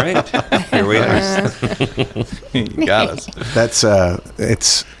 actually. All right. Here we are. You got us. That's,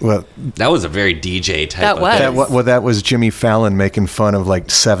 That was a very DJ type of thing. that was Jimmy Fallon making fun of like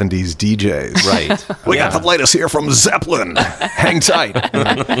 70s DJs. Right. We got the latest here from Zeppelin. Hang tight.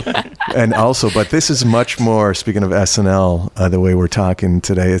 And also, but this is much more, speaking of SNL, the way we're talking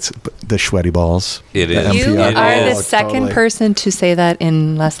today, it's the sweaty balls. It is. You It are is. the second Totally. person to say that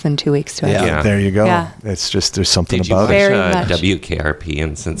in less than 2 weeks to us. Yeah. There you go. Yeah. It's just, there's something Did you about watch it. Very much. WKRP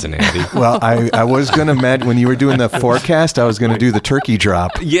in Cincinnati? Well, I was going to imagine when you were doing the forecast, I was going to do the turkey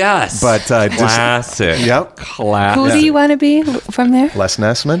drop. Yes. But Classic. Yep. Classic. Who do you want to be from there? Les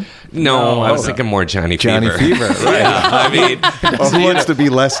Nessman? No, I was thinking more Johnny Fever. Right. Yeah, I mean, who wants to be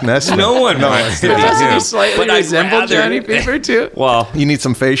Les Nessman? no one wants to be him. Slightly resemble Johnny Fever too. Well, You need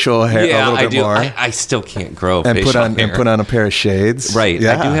some facial hair, yeah, a little I bit do. more. I still can't grow and facial hair. put on a pair of shades. Right,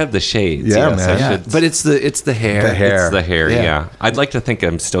 Yeah. I do have the shades. Yeah, yes, man. I Yeah, should. but it's the hair. The hair. It's the hair, Yeah. yeah. I'd like to think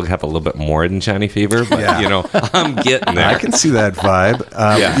I'm still have a little bit more than Johnny Fever, but Yeah. I'm getting there. I can see that vibe.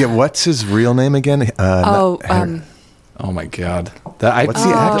 Yeah. What's his real name again? Oh my God! What's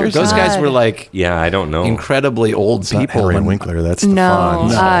the actor's Those name? guys were like Yeah, I don't know. incredibly old It's not people. Henry and- Winkler. That's the No.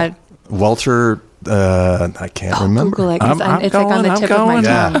 Fonz. Walter. I can't remember. Google it. 'Cause I'm it's like on the going, tip I'm of my going.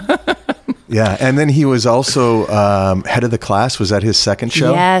 tongue. Yeah, and then he was also head of the class. Was that his second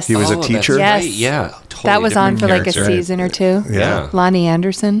show? Yes. He was Oh, a that's teacher. Yes. right, yeah, totally That was on different for like a character. season or two. Yeah. Lonnie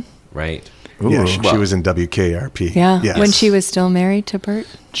Anderson. Right. Yeah, Ooh. she was in WKRP. Yeah. Yes. When she was still married to Bert.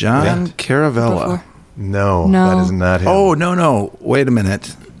 John Caravella. Before. No, No. that is not him. Oh no! Wait a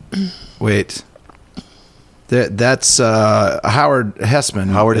minute. Wait. That's Howard Hessman.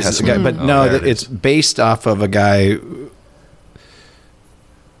 Howard is the Hessman. guy, but Oh, no, there it it's is. based off of a guy.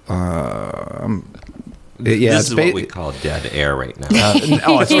 Yeah, This it's is what we call dead air right now.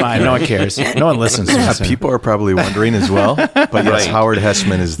 oh, it's fine. No one cares. No one listens to us. People are probably wondering as well. But yes, Right. Howard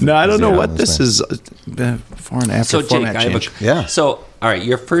Hessman is. No, I don't know what his this name. is. Before and after So, Jake, format I have change. Yeah. So, all right,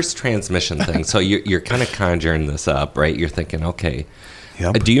 your first transmission thing. So you're kind of conjuring this up, right? You're thinking, okay.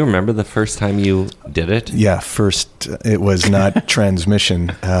 Yep. Do you remember the first time you did it? Yeah, first it was not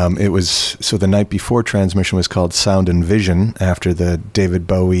transmission. It was so the night before transmission was called Sound and Vision after the David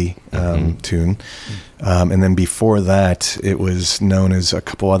Bowie tune, and then before that it was known as a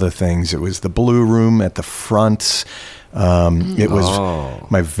couple other things. It was the Blue Room at the front. It was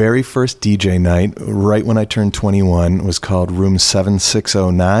my very first DJ night, right when I turned 21, was called Room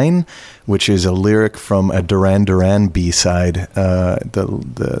 7609, which is a lyric from a Duran Duran B-side.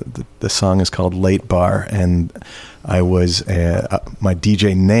 The song is called Late Bar, and I was my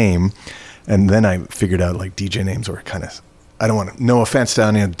DJ name, and then I figured out like DJ names were kind of. I don't want to. No offense to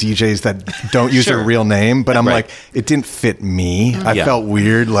any DJs that don't use their real name, but I'm Right. like, it didn't fit me. I Yeah. felt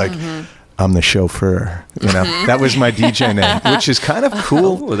weird, like. I'm the chauffeur. That was my DJ name, which is kind of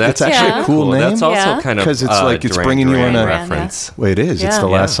cool. Oh, that's it's actually Yeah. a cool name. That's also Yeah. kind of 'Cause it's like it's Duran bringing you Duran on a- reference. Well, it is. It's Yeah. the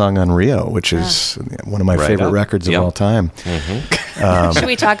Yeah. last song on Rio, which is one of my Right favorite up. records of Yep. all time. Should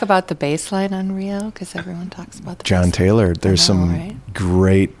we talk about the bass line on Rio? Because everyone talks about the John bass line. Taylor. There's I know, some right?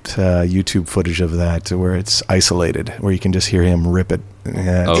 great YouTube footage of that where it's isolated, where you can just hear him rip it.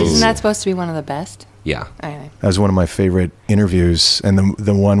 Yeah, Oh. Isn't that supposed to be one of the best? Yeah. Anyway. That was one of my favorite interviews, and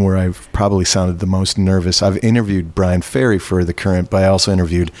the one where I've probably sounded the most nervous. I've interviewed Brian Ferry for The Current, but I also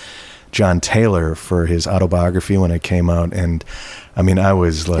interviewed John Taylor for his autobiography when it came out, and I mean, I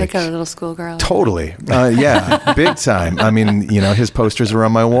was Like a little schoolgirl. totally, yeah, big time. I mean, his posters were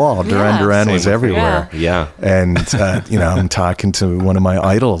on my wall. Duran Yeah. Duran was Same. everywhere. Yeah. And I'm talking to one of my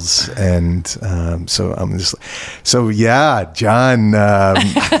idols, and so I'm just, so yeah, John,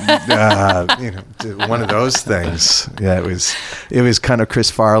 one of those things. Yeah, it was kind of Chris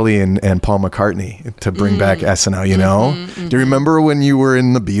Farley and Paul McCartney to bring back SNL. Do you remember when you were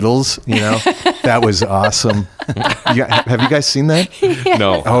in the Beatles? That was awesome. Have you guys seen that?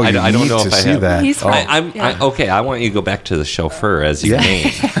 No. Oh, I don't need know to if I see have. that. He's Oh. fine. Okay, I want you to go back to the chauffeur as your Yeah.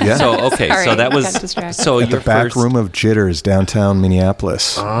 name. Yeah. So, okay, Sorry, so that I was, got distracted. so At your the back first, room of Jitters, downtown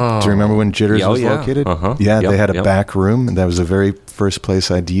Minneapolis. Do you remember when Jitters Oh, was yeah. located? Uh-huh. Yeah, Yep, they had a yep. back room, and that was the very first place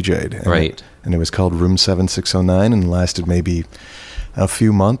I DJ'd. And Right. and it was called Room 7609, and lasted maybe a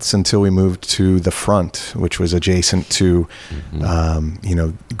few months until we moved to the front, which was adjacent to,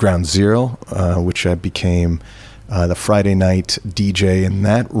 Ground Zero, which I became the Friday night DJ in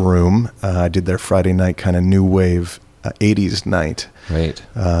that room. I did their Friday night kind of new wave 80s night. right.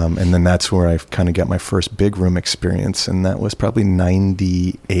 And then that's where I kind of got my first big room experience, and that was probably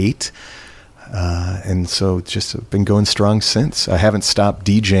 98. And so just have been going strong since. I haven't stopped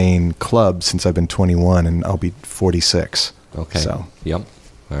DJing clubs since I've been 21, and I'll be 46. Okay. So, Yep.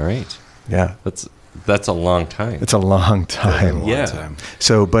 All right. yeah, That's a long time. it's a long time. Yeah.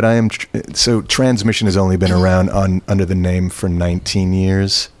 So, but so Transmission has only been around under the name for 19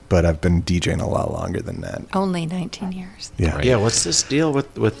 years, but I've been DJing a lot longer than that. Only 19 years. Yeah. Right. Yeah, what's this deal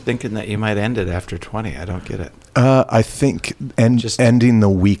with thinking that you might end it after 20? I don't get it. I think ending the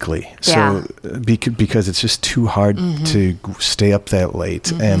weekly. Yeah. So because it's just too hard to stay up that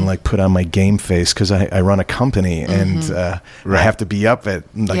late and like put on my game face, because I run a company and I have to be up at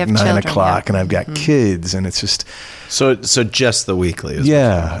like have 9 children, o'clock yeah. and I've got kids, and it's just So just the weekly. Is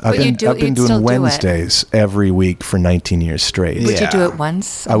yeah. I've But been you'd still doing do it. Wednesdays every week for 19 years straight. Would you do Yeah. it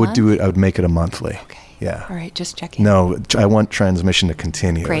once? I would do it. I would make it a monthly. Okay. Yeah. All right, just checking. No, I want transmission to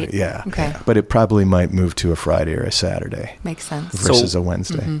continue. Great. Yeah. Okay. But it probably might move to a Friday or a Saturday Makes sense. versus a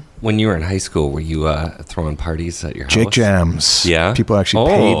Wednesday. When you were in high school, were you throwing parties at your house? Jake Jams. Yeah? People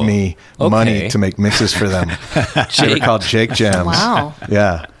actually paid me money okay. to make mixes for them. They were called Jake Jams. Wow.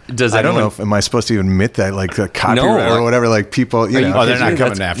 Yeah. I don't know if am I supposed to even admit that, like the copyright or whatever, like people, you know. Oh, they're not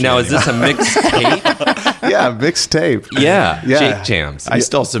coming after you. Now, is this a mixed tape? Yeah, mixtape. Yeah, Jake Jams. I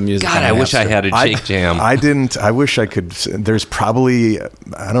stole some music. God, I wish I had a Jake Jam. I didn't. I wish I could. There's probably,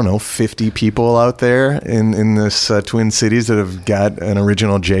 I don't know, 50 people out there in this Twin Cities that have got an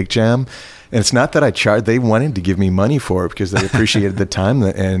original Jake Jam. And it's not that I charged. They wanted to give me money for it because they appreciated the time.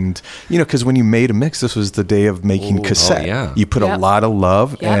 And, you know, because when you made a mix, this was the day of making cassette. Oh, yeah. You put a lot of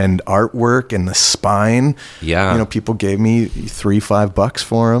love and artwork and the spine. Yeah. You know, people gave me $3-5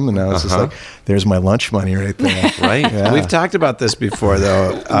 for them. And I was just like, there's my lunch money right there. Right. Yeah. We've talked about this before,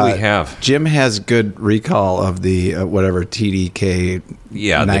 though. We have. Jim has good recall of the whatever TDK.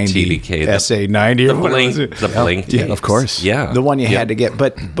 Yeah, 90, the TDK, SA 90 or the whatever. Blink, the Blink Yeah, tapes. of course. Yeah, The one you had to get.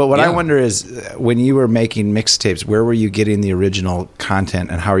 But what I wonder is, when you were making mixtapes, where were you getting the original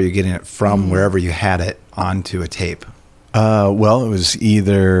content, and how are you getting it from wherever you had it onto a tape? Well, it was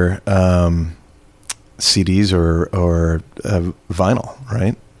either CDs or vinyl,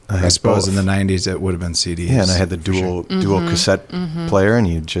 right? I suppose in the 90s it would have been CDs. Yeah, and I had the dual cassette player, and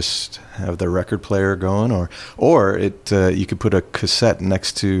you just have the record player going, or it you could put a cassette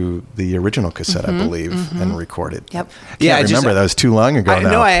next to the original cassette, I believe, and record it. Yep. Yeah, I remember that was too long ago. I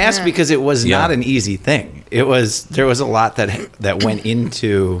now. know. I asked because it was not an easy thing. There was a lot that went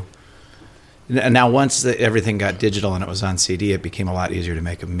into. Now, once everything got digital and it was on CD, it became a lot easier to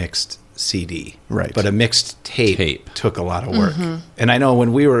make a mixed CD. Right. But a mixed tape took a lot of work. And I know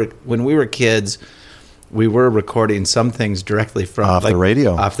when we were kids, we were recording some things directly from Off the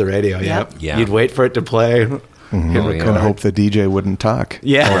radio. Off the radio. Yep. Yeah. You'd wait for it to play. and hope the DJ wouldn't talk.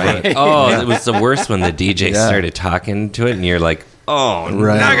 Yeah. Right. Oh, it was the worst when the DJ started talking to it, and you're like, "Oh,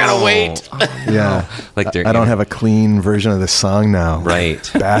 Right. now I gotta wait." Yeah. Like I don't have a clean version of this song now. Right.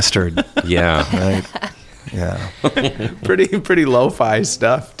 Bastard. Yeah. Right. Yeah. pretty lo-fi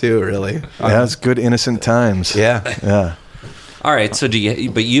stuff too, really. Yeah, it's good innocent times. Yeah. Yeah. All right. So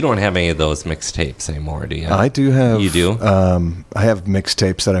but you don't have any of those mixtapes anymore, do you? I do have. You do? I have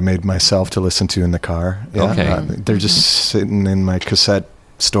mixtapes that I made myself to listen to in the car. Yeah. Okay. They're just sitting in my cassette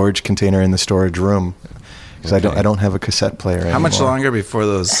storage container in the storage room because I don't have a cassette player anymore. How much longer before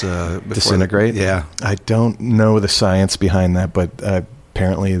those disintegrate? Yeah. I don't know the science behind that, but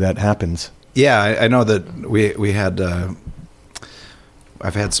apparently that happens. Yeah, I know that we had.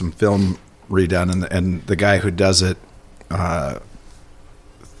 I've had some film redone, and the guy who does it,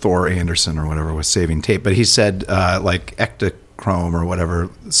 Thor Anderson or whatever, was saving tape. But he said like Ektachrome or whatever,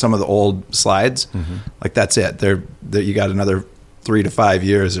 some of the old slides, like that's it. They're you got another 3 to 5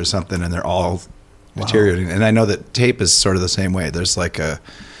 years or something, and they're all deteriorating. And I know that tape is sort of the same way. There's like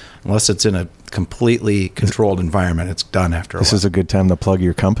unless it's in a completely controlled environment, it's done after a while. This is a good time to plug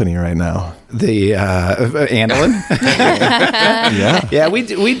your company right now. The Andelin. Yeah,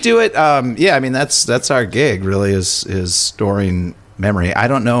 we do it. I mean that's our gig. Really, is storing memory. I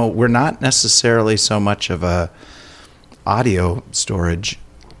don't know. We're not necessarily so much of a audio storage.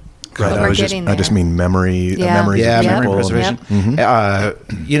 Right. I just mean memory. Memory preservation.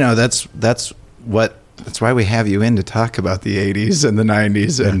 That's why we have you in to talk about the 80s and the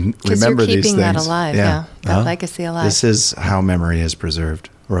 90s and remember these things. Keeping that alive, that legacy alive. This is how memory is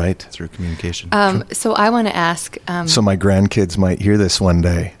preserved. Right. Through communication. So I want to ask. So my grandkids might hear this one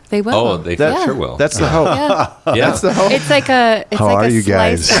day. They will. Oh, they sure will. That's the hope. Yeah. That's the hope. It's like a How are you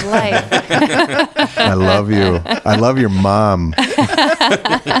slice guys? of life. I love you. I love your mom.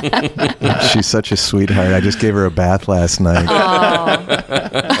 She's such a sweetheart. I just gave her a bath last night.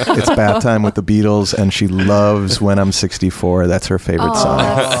 It's bath time with the Beatles, and she loves When I'm 64. That's her favorite song.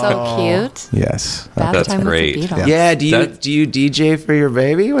 That's so cute. Yes. Bath That's time great. With the Beatles. Yeah. Do you DJ for your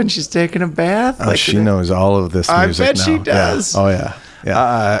baby when she's taking a bath? She knows all of this music I bet now. she does. Yeah. Oh yeah.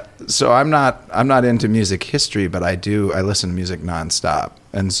 Yeah. So I'm not into music history, but I listen to music nonstop.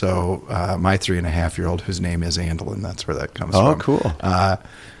 And so my 3.5-year-old, whose name is Andelin, that's where that comes from. Oh, cool.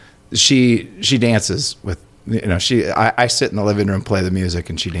 She dances with, I sit in the living room, play the music,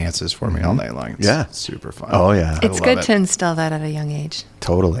 and she dances for me all night long. It's super fun. Oh yeah. It's good to instill that at a young age.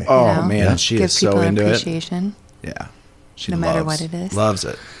 Totally. Oh you know? man, she Give is so people into appreciation. it. Yeah. no matter what it is. Loves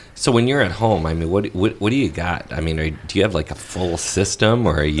it. So when you're at home, I mean, what do you got? I mean, do you have like a full system,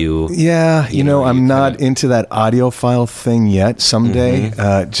 or are you? Yeah, I'm not into that audiophile thing yet. Someday,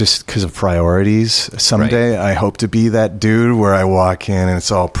 just because of priorities. Someday, I hope to be that dude where I walk in and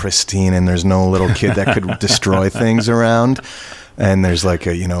it's all pristine and there's no little kid that could destroy things around. And there's like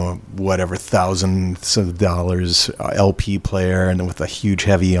a, whatever, thousands of dollars LP player and with a huge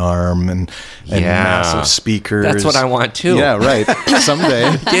heavy arm and massive speakers. That's what I want too. Yeah, right.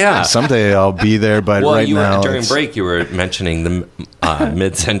 Someday. Someday I'll be there, but now. During break, you were mentioning the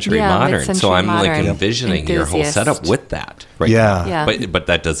mid-century modern. Mid-century so I'm modern like envisioning your whole setup with that. Right yeah. now. But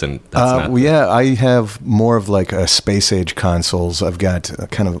that doesn't. That's not I have more of like a space age consoles. I've got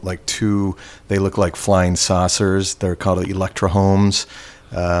kind of like two. They look like flying saucers. They're called Electro Homes.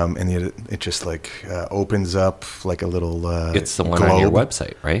 And it just like opens up like a little it's the one globe. On your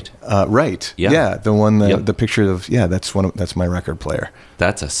website, right? Right. Yeah. The one the picture of that's my record player.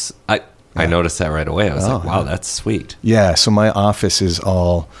 I noticed that right away. I was like, wow, that's sweet. Yeah, so my office is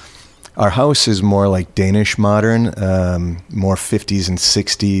our house is more like Danish modern, more 50s and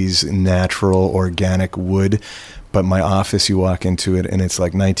 60s natural organic wood. But my office, you walk into it and it's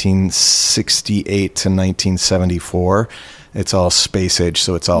like 1968 to 1974. It's all space age,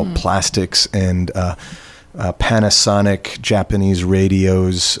 so it's all plastics and Panasonic Japanese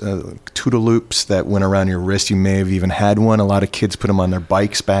radios, Toodaloops that went around your wrist. You may have even had one. A lot of kids put them on their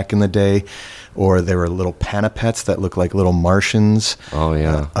bikes back in the day. Or there were little Panapets that looked like little Martians. Oh,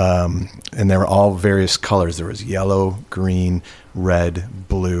 yeah. And they were all various colors. There was yellow, green, red,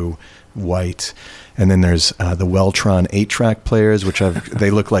 blue, white. And then there's the Weltron 8-track players, which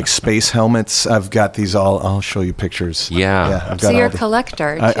they look like space helmets. I've got these all. I'll show you pictures. Yeah. I've got so you're a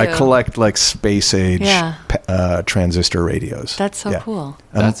collector, too. I collect like space age transistor radios. That's so cool.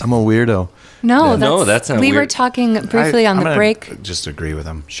 I'm a weirdo. No, that's not we weird. were talking briefly on the break. Just agree with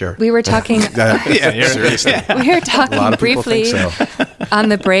him. Sure. We were talking. Seriously. We were talking A lot of briefly people think so. on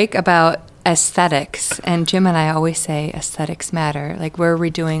the break about aesthetics, and Jim and I always say aesthetics matter. Like we're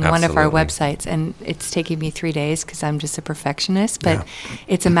redoing one of our websites, and it's taking me 3 days because I'm just a perfectionist. But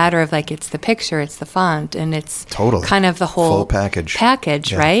it's a matter of like it's the picture, it's the font, and it's kind of the whole full package,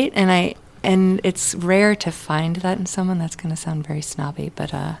 right? And it's rare to find that in someone. That's going to sound very snobby,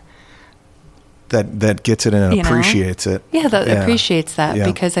 but that gets it and appreciates it. Yeah, appreciates that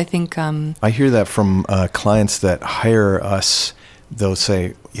because I think I hear that from clients that hire us. They'll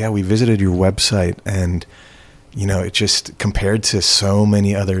say, "Yeah, we visited your website, and it just compared to so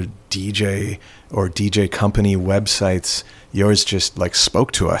many other DJ or DJ company websites, yours just like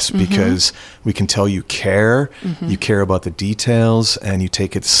spoke to us because we can tell you care about the details, and you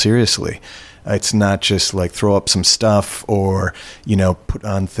take it seriously. It's not just like throw up some stuff or put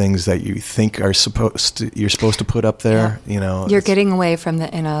on things that you think you're supposed to put up there. You're getting away from the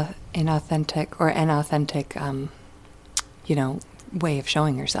inauthentic way of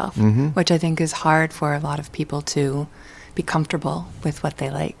showing yourself, which I think is hard for a lot of people to be comfortable with what they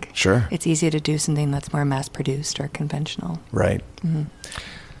like. Sure. It's easy to do something that's more mass-produced or conventional. Right. Mm-hmm.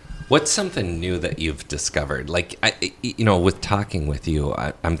 What's something new that you've discovered? Like, with talking with you,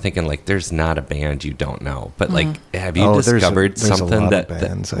 I'm thinking like there's not a band you don't know. But like, have you discovered there's something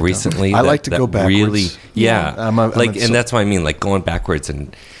that recently? I like to go backwards. Really, and that's what I mean. Like going backwards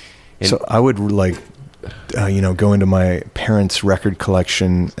and so I would like. Go into my parents' record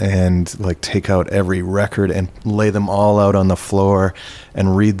collection and like take out every record and lay them all out on the floor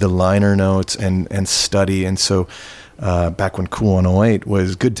and read the liner notes and study. And so back when Cool 108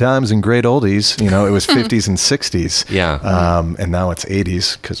 was good times and great oldies, it was 50s and 60s. Yeah. And now it's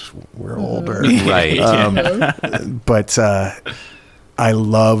 80s because we're older. Right. But I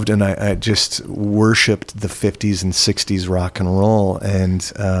loved and I just worshipped the 50s and 60s rock and roll,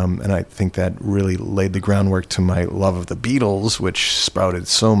 and I think that really laid the groundwork to my love of the Beatles, which sprouted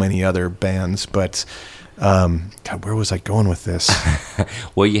so many other bands. But God, where was I going with this?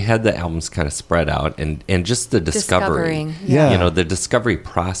 Well, you had the albums kind of spread out, and just the discovery, the discovery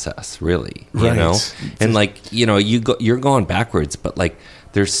process, really, and like you're going backwards, but like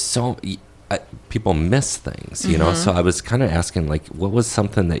there's so. People miss things, so I was kind of asking, like, what was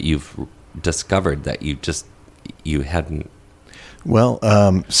something that you've discovered that you hadn't? Well,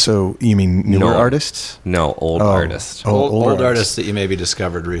 so you mean newer artists? No, old artists. Old artists that you maybe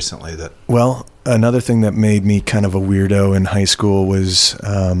discovered recently. Well, another thing that made me kind of a weirdo in high school was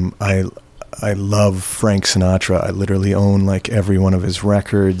I love Frank Sinatra. I literally own like every one of his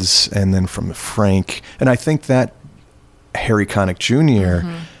records, and then from Frank, and I think that Harry Connick Jr.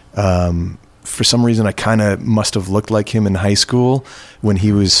 for some reason, I kind of must have looked like him in high school when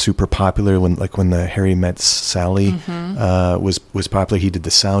he was super popular. When the Harry Met Sally was popular, he did the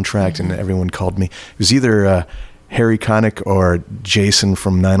soundtrack, and everyone called me. It was either Harry Connick or Jason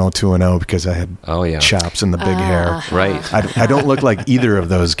from 90210 because I had chops and the big hair. Right. I don't look like either of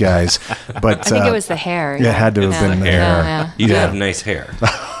those guys, but I think it was the hair. Yeah, it had to have been the hair. Yeah. You have nice hair.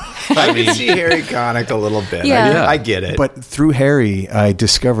 I can see Harry Connick a little bit. Yeah. I get it. But through Harry, I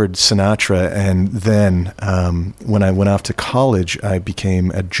discovered Sinatra, and then when I went off to college, I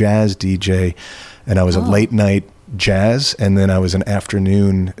became a jazz DJ, and I was a late night jazz, and then I was an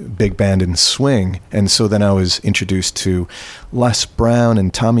afternoon big band and swing, and so then I was introduced to Les Brown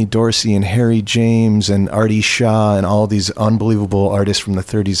and Tommy Dorsey and Harry James and Artie Shaw and all these unbelievable artists from the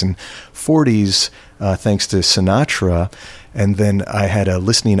 30s and 40s, thanks to Sinatra. And then I had a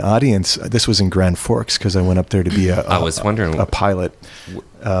listening audience. This was in Grand Forks because I went up there to be a pilot.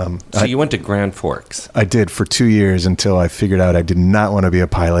 So you went to Grand Forks? I did for 2 years until I figured out I did not want to be a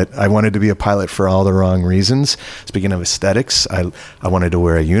pilot. I wanted to be a pilot for all the wrong reasons. Speaking of aesthetics, I wanted to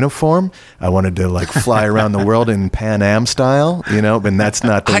wear a uniform. I wanted to fly around the world in Pan Am style, and that's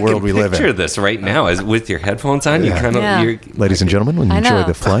not the world we live in. I can picture this right now as with your headphones on. Yeah. Ladies and gentlemen, when you enjoy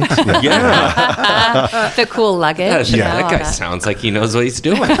the flight. The cool luggage. That guy sounds like he knows what he's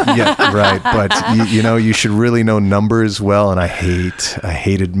doing. Yeah, right. But you should really know numbers well, and I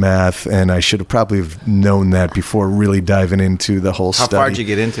hated math, and I should have probably have known that before really diving into the whole study. How far did you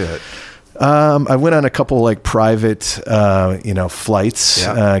get into it? I went on a couple private, flights,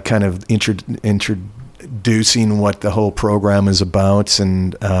 kind of introducing what the whole program is about.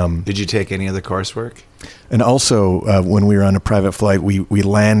 And did you take any other coursework? And also, when we were on a private flight, we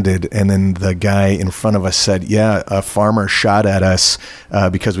landed, and then the guy in front of us said, a farmer shot at us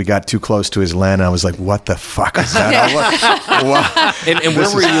because we got too close to his land. And I was like, what the fuck is that? And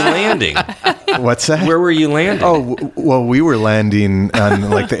where were you landing? What's that? Where were you landing? Oh, well, we were landing on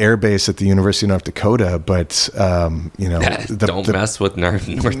the air base at the University of North Dakota, but, don't mess with North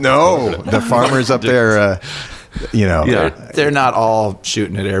Dakota. No, the farmers up there... they're not all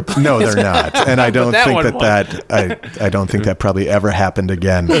shooting at airplanes. No, they're not, and I don't think I don't think that probably ever happened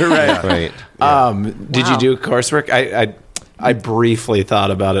again. Right. Did you do coursework? I briefly thought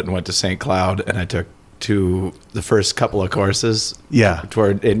about it and went to St. Cloud, and I took the first couple of courses. Yeah.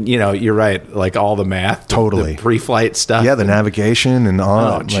 And you're right, all the math, totally, the pre-flight stuff, the navigation and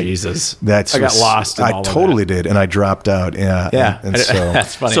all. Oh Jesus, I got lost. I totally did, and I dropped out. Yeah. And so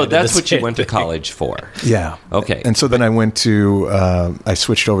that's funny. So that's what you went to college for. Yeah. Okay. And so then I went to I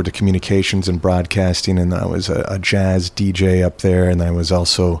switched over to communications and broadcasting, and I was a jazz DJ up there, and I was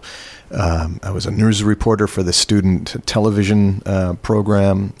also I was a news reporter for the student television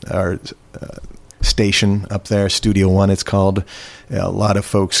program, or station up there, Studio One it's called. A lot of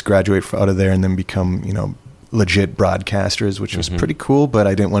folks graduate out of there and then become legit broadcasters, which was pretty cool, but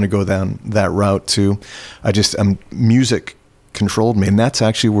I didn't want to go down that route too. Music controlled me, and that's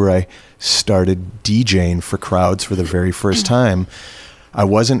actually where I started DJing for crowds for the very first time. I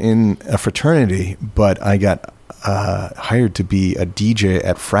wasn't in a fraternity, but I got hired to be a DJ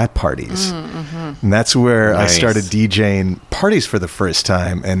at frat parties, and that's where I started DJing parties for the first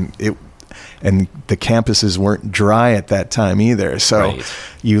time, and the campuses weren't dry at that time either. So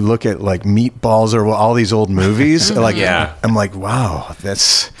you look at Meatballs or all these old movies, I'm like, wow,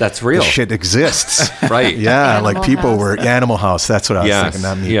 that's real. This shit exists. Right. Yeah. Animal people House. were Animal House. That's what I was thinking,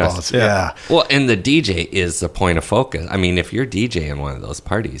 not Meatballs. Yeah. Well, and the DJ is the point of focus. I mean, if you're DJing one of those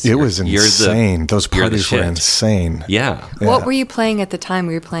parties, it was insane. Those parties were insane. Yeah. What were you playing at the time?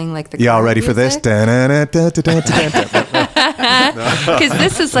 Were you playing the y'all ready for this? Because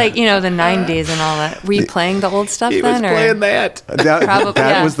this is the 90s and all that. Were you playing the old stuff He then? was playing that.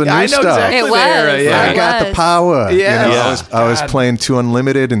 That was the new I know stuff. exactly It the was. era, yeah. I got the power. Yeah. I was playing 2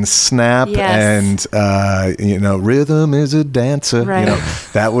 Unlimited and Snap, Yes. and Rhythm is a dancer. Right.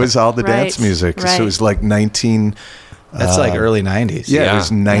 That was all the dance music. Right. So it was 19. That's early 90s. Yeah, it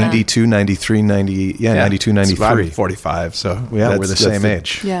was 92, 93, 90. Yeah, 92, 93. I'm 45, so we're the same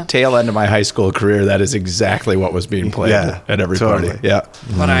age. Yeah. Tail end of my high school career, that is exactly what was being played at every party. Yeah.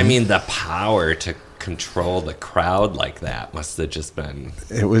 But I mean, the power to control the crowd like that must have just been...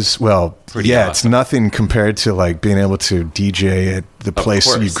 It was, pretty awesome. It's nothing compared to being able to DJ at the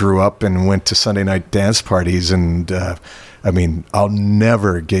place you grew up and went to Sunday night dance parties. And I'll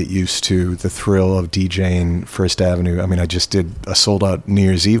never get used to the thrill of DJing First Avenue. I just did a sold out New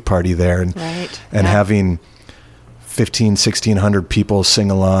Year's Eve party there, and having 1,600 people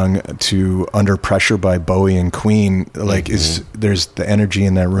sing along to Under Pressure by Bowie and Queen, there's the energy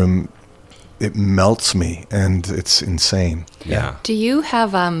in that room it melts me, and it's insane. Yeah. Do you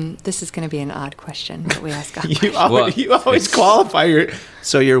have this is going to be an odd question that we ask. You always qualify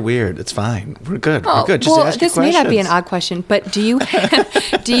so you're weird. It's fine. We're good. We're good. Just ask this your may not be an questions. odd question, but do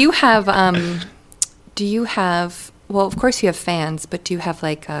you have well, of course you have fans, but do you have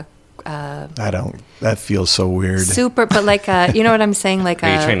like a I don't. That feels so weird. super, but like you know what I'm saying? Like Are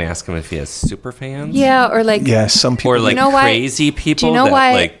you trying to ask him if he has super fans? yeah, or like Yeah, some people. Or like know why- crazy people do you know that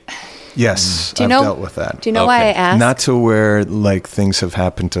why- like Yes, Do you I've know- dealt with that. Do you know why I Okay. asked? Not to where like things have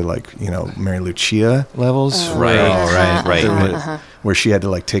happened to like Mary Lucia levels, Right. where, Oh, right, right, there right. were- where she had to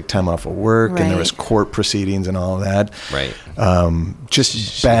like take time off of work, and there was Right. court proceedings and all of that. Right. Just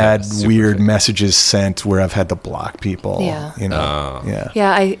She bad, got super weird fan. messages sent where I've had to block people. Yeah. Yeah.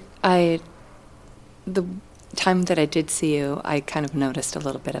 Yeah, I the time that I did see you, I kind of noticed a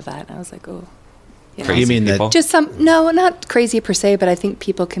little bit of that, and I was like, oh. You know. Crazy You mean that- people? Just not crazy per se, but I think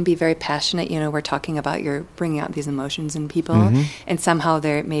people can be very passionate. We're talking about you're bringing out these emotions in people, Mm-hmm. and somehow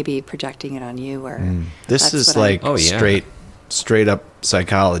they're maybe projecting it on you. Or This that's is what I- like Oh, yeah. straight up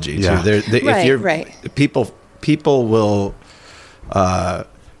psychology too. Yeah. Right. People will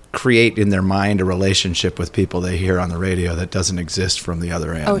create in their mind a relationship with people they hear on the radio that doesn't exist from the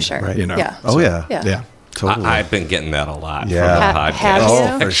other end. Oh, sure. Right. Yeah. Oh yeah. Yeah. Totally. I've been getting that a lot Yeah. from the Ha- podcast. have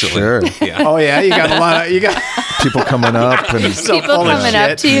Oh, you? for sure. Yeah. Oh yeah, you got a lot of you got People coming up and so People full of coming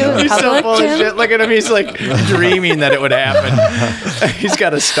shit. up to you in He's so public, full of Jim? shit. Look at him. He's like dreaming that it would happen. He's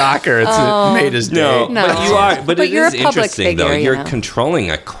got a stalker. It's made his day. No. But you are. But, But it you're is a public interesting though. figure, you You're know. controlling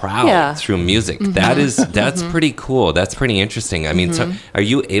a crowd Yeah. through music. That's pretty cool. That's pretty interesting. I mean, so are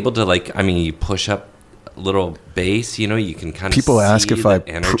you able to you push up a little bass? You can kind of people see ask if the I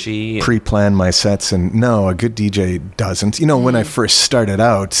energy. pre-plan my sets, and no, a good DJ doesn't. When I first started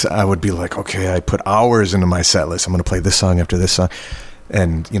out, I would be like, okay, I put hours into my set list. I'm going to play this song after this song.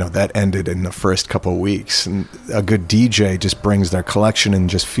 And, that ended in the first couple of weeks. And a good DJ just brings their collection and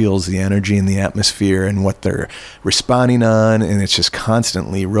just feels the energy and the atmosphere and what they're responding on. And it's just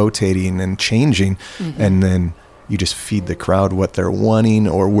constantly rotating and changing. And then you just feed the crowd what they're wanting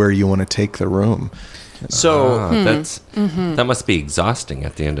or where you want to take the room. So That must be exhausting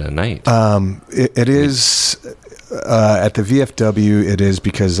at the end of the night. It is at the VFW. It is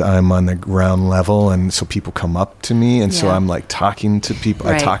because I'm on the ground level, and so people come up to me, and so Yeah. I'm like talking to people.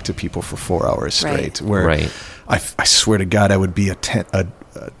 I Right. talk to people for 4 hours straight. Right. Where Right. I swear to God, I would be a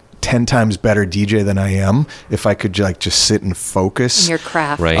 10 times better DJ than I am if I could just sit and focus In your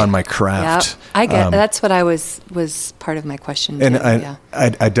craft. Right. on my Yep. craft. I get that's what I was part of my question. And too,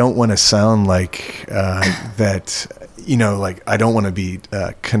 I don't want to sound like that, I don't want to be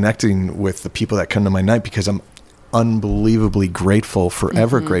connecting with the people that come to my night, because I'm unbelievably grateful,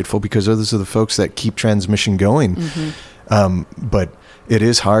 forever grateful, because those are the folks that keep transmission going. But it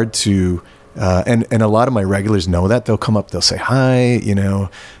is hard to, and a lot of my regulars know that. They'll come up, they'll say hi, they'll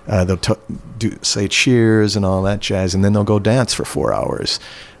say cheers and all that jazz, and then they'll go dance for 4 hours.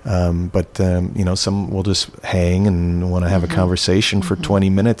 But some will just hang and want to have a conversation for 20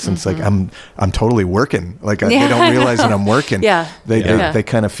 minutes, and it's like I'm totally working. Like they don't realize that I'm working. Yeah. They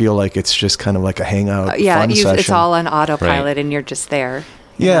kind of feel like it's just kind of like a hangout. fun session. it's all on autopilot, Right. and you're just there.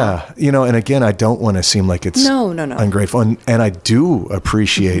 Yeah, and again, I don't want to seem like it's No. ungrateful, and I do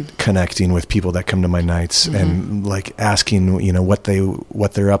appreciate connecting with people that come to my nights and like asking, what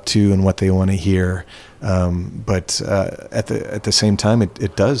they're up to and what they want to hear. But at the same time,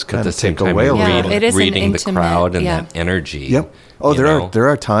 it does kind of take away a Yeah, little. it is an reading the intimate- crowd and yeah. that energy. Yep. Oh, you know? there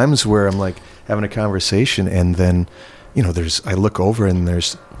are times where I'm like having a conversation, and then I look over and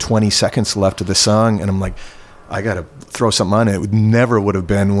there's 20 seconds left of the song, and I'm like, I got to throw something on it. It never would have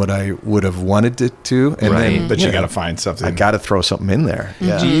been what I would have wanted it to. And Right. then, but you got to find something. I got to throw something in there.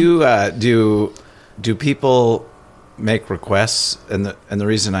 Yeah. Do you do people make requests? And the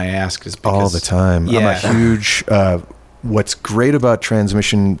reason I ask is because All the time. Yeah. I'm a huge, what's great about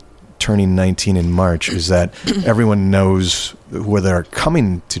Transmission turning 19 in March is that everyone knows where they're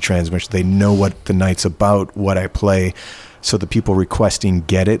coming to Transmission. They know what the night's about, what I play. So the people requesting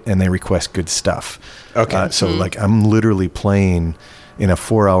get it, and they request good stuff. Okay. So I'm literally playing in a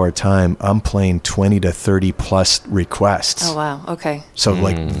 4-hour time. I'm playing 20 to 30 plus requests. Oh wow. Okay. So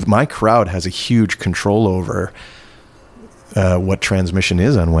my crowd has a huge control over what Transmission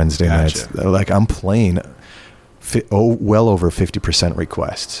is on Wednesday Gotcha. nights. I'm playing well over 50%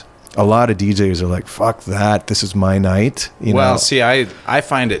 requests. A lot of DJs are like, fuck that, this is my night. Well, see, I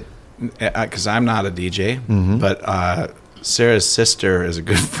find it because I'm not a DJ, but Sarah's sister is a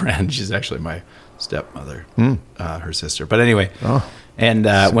good friend. She's actually my stepmother, her sister. But anyway, and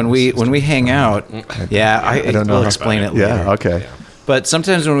when we hang out, I don't know I'll how- explain it later. Yeah, okay. But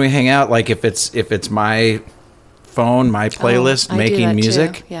sometimes when we hang out, like if it's my phone, my playlist, I do making that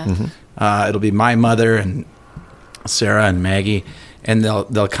music, too. Yeah. it'll be my mother and Sarah and Maggie, and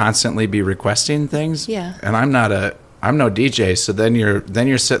they'll constantly be requesting things. Yeah. And I'm no DJ, so then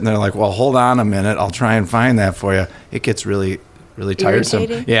you're sitting there like, well, hold on a minute, I'll try and find that for you. It gets really tiresome.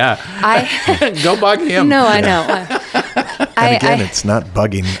 Irritating? Yeah. Go bug him. No, I know. It's not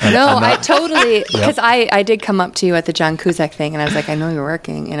bugging. I totally, because I did come up to you at the John Cusack thing, and I was like, I know you're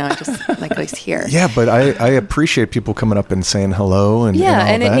working, I just like he's here. Yeah, but I appreciate people coming up and saying hello and all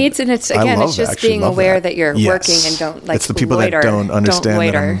and that. it's again, it's just being aware that you're working and don't like. It's the people loiter, that don't understand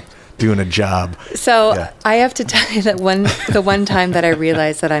don't that I'm doing a job. So I have to tell you that the one time that I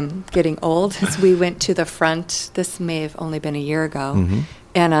realized that I'm getting old is we went to the front. This may have only been a year ago,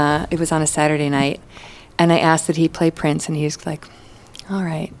 and it was on a Saturday night. And I asked that he play Prince, and he was like, all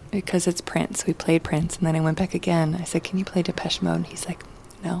right, because it's Prince. We played Prince, and then I went back again. I said, can you play Depeche Mode? And he's like,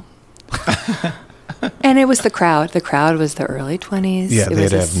 no. And it was the crowd. The crowd was the early 20s. Yeah,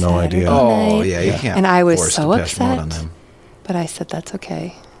 they'd have no idea. Oh, yeah, you can't. And I was force so Depeche Mode on upset. them. But I said, that's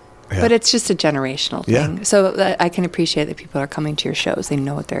okay. Yeah. But it's just a generational thing. Yeah. So I can appreciate that people are coming to your shows. They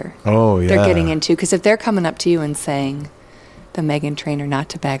know what they're they're getting into. Because if they're coming up to you and saying the Meghan Trainor, not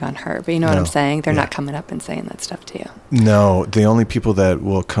to bag on her, but you know what I'm saying? They're not coming up and saying that stuff to you. No, the only people that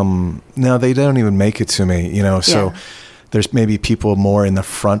will come, no, they don't even make it to me, so there's maybe people more in the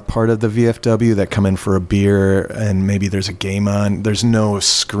front part of the VFW that come in for a beer, and maybe there's a game on. There's no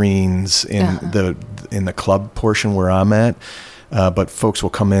screens in the club portion where I'm at. But folks will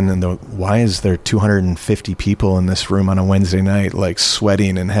come in and why is there 250 people in this room on a Wednesday night, like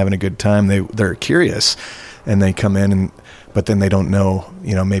sweating and having a good time? They're curious, and they come in, but then they don't know,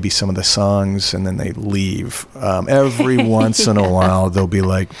 maybe some of the songs, and then they leave. Every once in a while, they'll be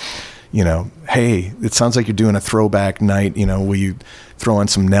like, hey, it sounds like you're doing a throwback night. Will you throw on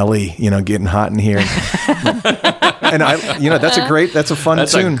some Nelly? Getting hot in here. And that's a fun tune.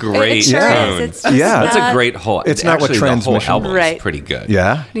 That's a great sure tune. Is. That's a great whole. It's not what transmission. The whole album Right. is pretty good.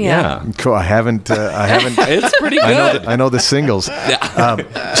 Yeah. Yeah. Cool. I haven't. It's pretty good. I know the singles.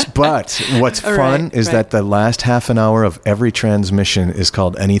 But what's fun is that the last half an hour of every transmission is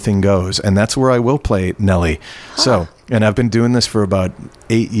called Anything Goes, and that's where I will play Nelly. So. And I've been doing this for about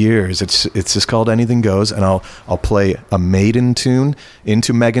 8 years. It's just called Anything Goes, and I'll play a Maiden tune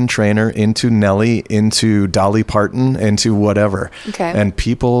into Meghan Trainor, into Nelly, into Dolly Parton, into whatever. Okay. And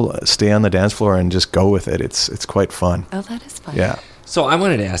people stay on the dance floor and just go with it. It's quite fun. Oh, that is fun. Yeah. So I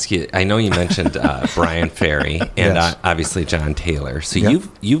wanted to ask you, I know you mentioned Brian Ferry and Yes. obviously John Taylor. So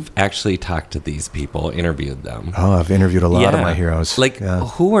you've actually talked to these people, interviewed them. Oh, I've interviewed a lot of my heroes.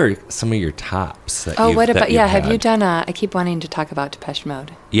 Who are some of your tops? That Oh, what that about, you've have had? you done I keep wanting to talk about Depeche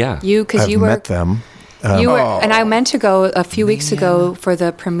Mode. Yeah. Because I've you were. met them. You were, and I meant to go a few weeks ago for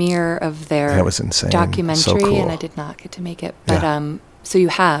the premiere of their That was insane. documentary, So cool. and I did not get to make it. But so you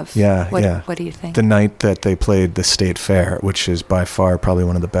have. Yeah, What do you think? The night that they played the State Fair, which is by far probably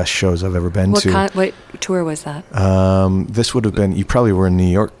one of the best shows I've ever been to. What tour was that? This would have been, you probably were in New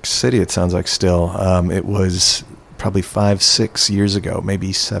York City, it sounds like still. It was probably 5-6 years ago,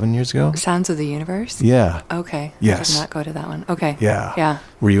 maybe 7 years ago. Sounds of the Universe? Yeah. Okay. Yes. I did not go to that one. Okay. Yeah. Yeah.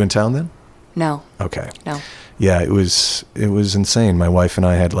 Were you in town then? No. Okay. No. Yeah, it was insane. My wife and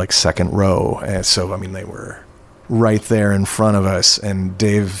I had like second row, and so they were right there in front of us. And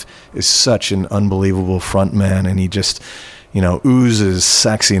Dave is such an unbelievable front man, and he just, oozes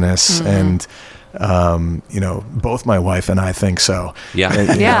sexiness. And both my wife and I think so. Yeah.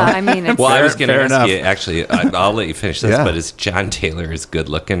 It's Well, I was going to fair ask enough. you, actually, I'll let you finish this, Yeah. but is John Taylor as good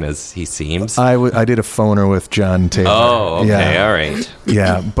looking as he seems? I did a phoner with John Taylor. Oh, okay. Yeah. All right.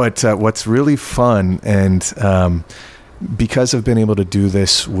 Yeah, but what's really fun, and because I've been able to do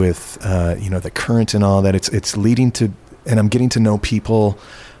this with the current and all that, it's leading to, and I'm getting to know people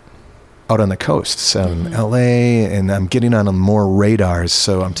out on the coast, so in LA, and I'm getting on more radars.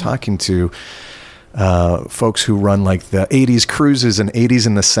 So I'm talking to folks who run like the 80s cruises and 80s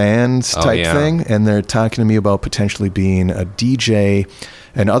in the sands type thing, and they're talking to me about potentially being a DJ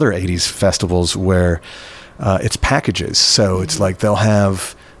and other 80s festivals where it's packages. So it's like they'll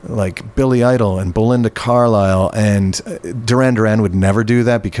have like Billy Idol and Belinda Carlisle, and Duran Duran would never do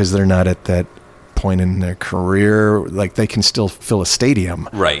that because they're not at that point in their career. Like they can still fill a stadium,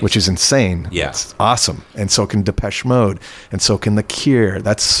 right? Which is insane. Yeah, it's awesome. And so can Depeche Mode, and so can The Cure.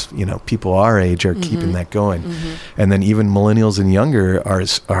 That's people our age are keeping that going, and then even millennials and younger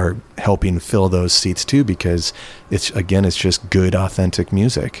are helping fill those seats too, because it's just good authentic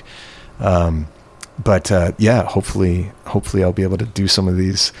music. But hopefully I'll be able to do some of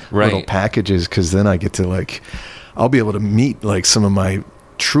these little packages, because then I get to I'll be able to meet like some of my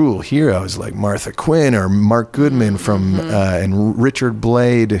true heroes like Martha Quinn or Mark Goodman from and Richard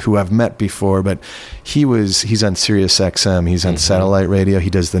Blade, who I've met before, but he's on Sirius XM, he's on satellite radio,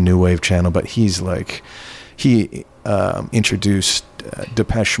 he does the New Wave channel, but he introduced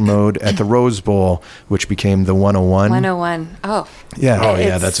Depeche Mode at the Rose Bowl, which became the 101. 101. Oh. Yeah. Oh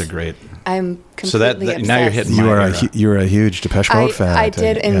yeah, that's a great. I'm completely obsessed. Now you're hitting. You're a huge Depeche Mode fan. I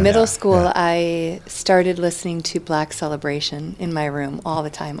did in middle school. I started listening to Black Celebration in my room all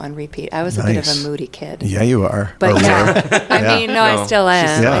the time on repeat. I was a bit of a moody kid. Yeah, you are. But I still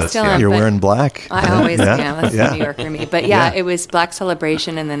am. Yeah, I still am. You're wearing black. I always am. That's New York for me. But it was Black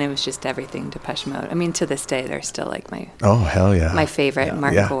Celebration, and then it was just everything Depeche Mode. I mean, to this day, they're still like my my favorite.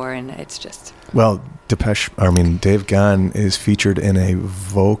 Mark Gore, and it's just. Well, Dave Gahan is featured in a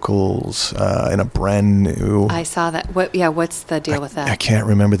vocals in a brand new. I saw that. What's the deal with that? I can't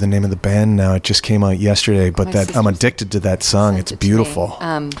remember the name of the band now. It just came out yesterday, but I'm addicted to that song. It's beautiful.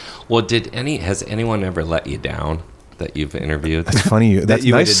 Well, has anyone ever let you down that you've interviewed? That's funny. That's a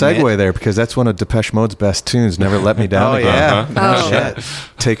nice segue there, because that's one of Depeche Mode's best tunes. Never Let Me Down.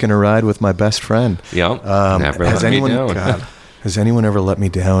 Taking a ride with my best friend. Yep. Never let me down. God, has anyone ever let me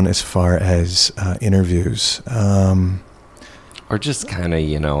down as far as interviews? Or just kind of,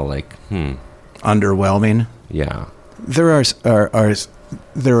 underwhelming. Yeah.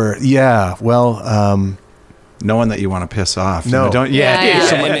 No one that you want to piss off. No. Don't.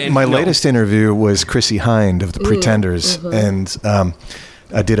 So my latest interview was Chrissy Hind of the Pretenders, and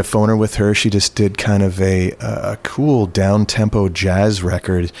I did a phoner with her. She just did kind of a cool down-tempo jazz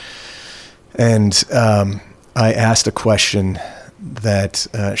record, and I asked a question that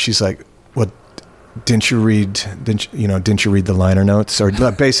she's like, "What? Didn't you read the liner notes, or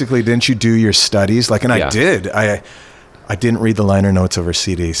basically didn't you do your studies?" I did. I didn't read the liner notes over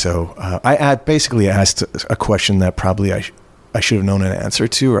CD, so I basically asked a question that probably I should have known an answer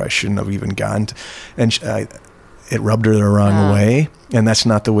to, or I shouldn't have even gone to, and it rubbed her the wrong way, and that's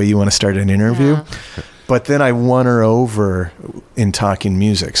not the way you want to start an interview. Yeah. But then I won her over in talking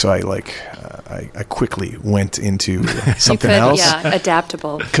music, so I quickly went into something else. Yeah,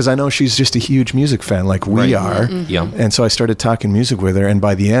 adaptable. Because I know she's just a huge music fan, like we are. Mm-hmm. Yeah. And so I started talking music with her, and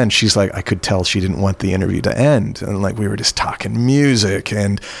by the end, she's like, I could tell she didn't want the interview to end, and we were just talking music,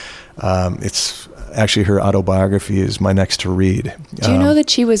 and it's actually her autobiography is my next to read. Do you know that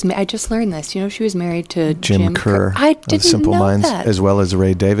she was? I just learned this. You know, she was married to Jim Kerr. I didn't of Simple know Minds, that. as well as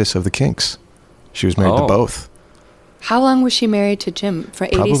Ray Davis of the Kinks. She was married to both. How long was she married to Jim? For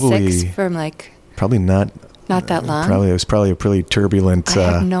 86? Probably not that long. It was probably a pretty turbulent.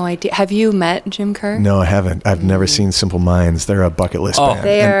 I have no idea. Have you met Jim Kerr? No, I haven't. I've never seen Simple Minds. They're a bucket list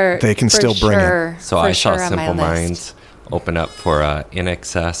band. They can still bring it. So I saw Simple Minds open up for In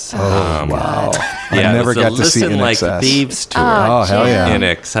Excess. Oh, wow. Yeah, I never got to see In Excess. Like Thieves tour. Oh, hell yeah. In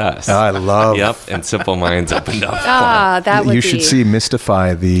Excess. I love. Yep, and Simple Minds opened up. That would You should see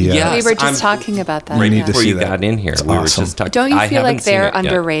Mystify the. Yes, we were just talking about that. Right need to before see you that. got in here, It's we awesome. were just talking. Don't you feel like they're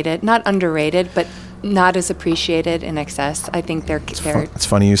underrated? Not underrated, but not as appreciated in Excess. I think they're. It's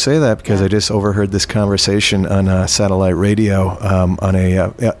funny you say that, because I just overheard this conversation on satellite radio on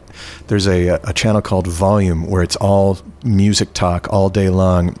there's a channel called Volume, where it's all music talk all day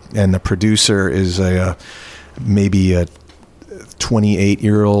long, and the producer is maybe a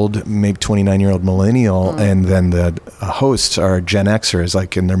 28-year-old, maybe 29-year-old millennial, and then the hosts are Gen Xers,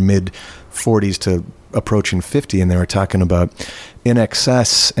 like in their mid 40s to approaching 50, and they were talking about In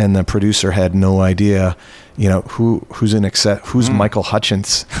Excess, and the producer had no idea, who's In Excess, who's Michael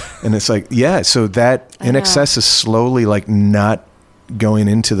Hutchence, and it's like, so that In Excess is slowly not going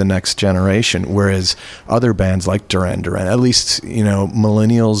into the next generation, whereas other bands like Duran Duran, at least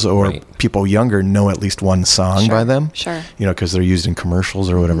millennials or people younger know at least one song by them, because they're used in commercials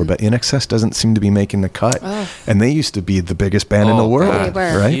or whatever. But In Excess doesn't seem to be making the cut, and they used to be the biggest band in the world. They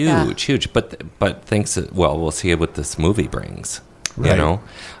were. Right? Huge. But thanks. We'll see what this movie brings.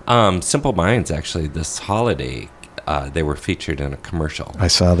 Simple Minds, actually, this holiday, they were featured in a commercial. I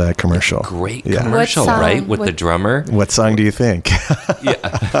saw that commercial. Great commercial, right? With the drummer. What song do you think?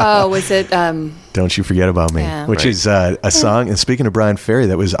 Was it? Don't You Forget About Me, which is a song. And speaking of Brian Ferry,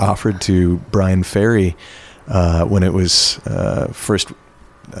 that was offered to Brian Ferry when it was first,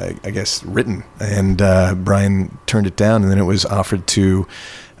 I guess, written. And Brian turned it down, and then it was offered to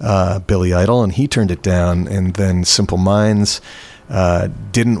Billy Idol, and he turned it down. And then Simple Minds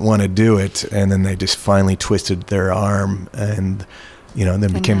didn't want to do it, and then they just finally twisted their arm, and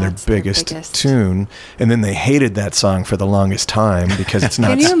then became their biggest tune. And then they hated that song for the longest time, because it's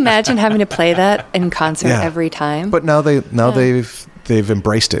not. Can you imagine having to play that in concert every time? But now they've they've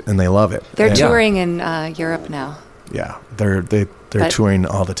embraced it and they love it. They're touring in Europe now. Yeah, they're touring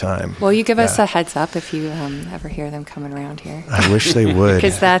all the time. Well, you give us a heads up if you ever hear them coming around here. I wish they would,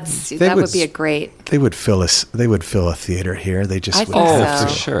 because that would be a great. They would fill a theater here. They just would have for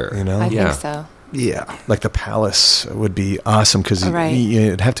to, sure. You know, I think so. Yeah, like the Palace would be awesome because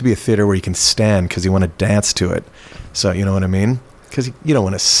it'd have to be a theater where you can stand because you want to dance to it. So you know what I mean? Because you don't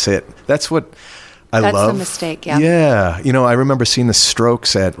want to sit. That's what. That's the mistake. Yeah. Yeah, you know, I remember seeing the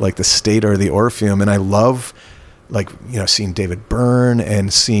Strokes at like the State or the Orpheum, and I love. Like, you know, seeing David Byrne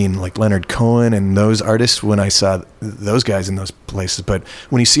and seeing like Leonard Cohen and those artists when I saw those guys in those places. But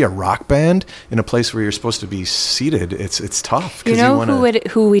when you see a rock band in a place where you're supposed to be seated, it's tough. You know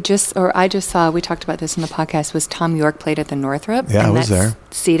we just saw, we talked about this in the podcast, was Tom York played at the Northrop. Yeah, I was there.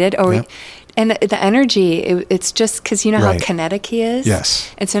 Seated. And the energy, it's just because you know how kinetic he is?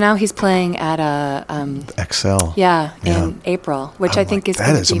 Yes. And so now he's playing at a... XL. Yeah, in April, which I think is going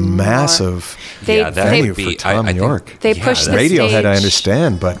to be that is a massive venue for Tom York. They pushed the Radiohead, stage. I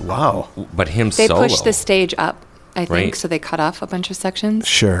understand, but wow. But him they solo. They pushed the stage up, I think, so they cut off a bunch of sections.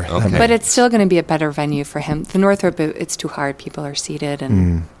 Sure. Okay. But it's still going to be a better venue for him. The Northrop, it's too hard. People are seated.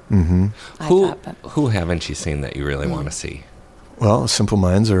 And Who haven't you seen that you really want to see? Well, Simple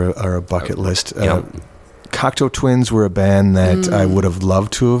Minds are a bucket list. Cocteau Twins were a band that I would have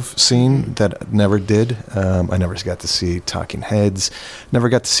loved to have seen that never did. I never got to see Talking Heads, never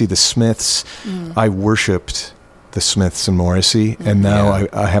got to see the Smiths. I worshipped the Smiths and Morrissey, and now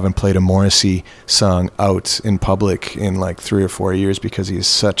I haven't played a Morrissey song out in public in like 3 or 4 years because he is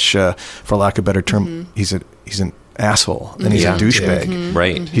such, for lack of a better term, he's an asshole and he's a douchebag.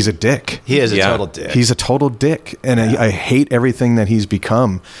 Right. He's a dick. He is a total dick. He's a total dick, and I hate everything that he's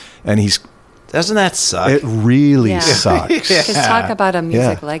become. And doesn't that suck? It really sucks. Because talk about a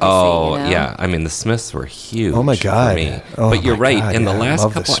music legacy. Oh, you know? yeah. I mean, the Smiths were huge. Oh my God. For me. Oh but you're right. God, in the last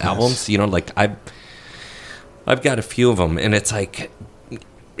love couple the albums, you know, like I've got a few of them, and it's like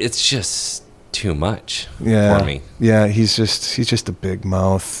it's just too much for me. Yeah, he's just a big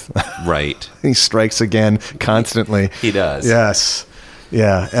mouth. Right. He strikes again constantly. He does. Yes.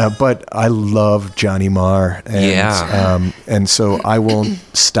 Yeah, but I love Johnny Marr, and so I won't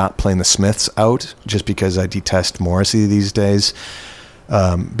stop playing the Smiths out just because I detest Morrissey these days,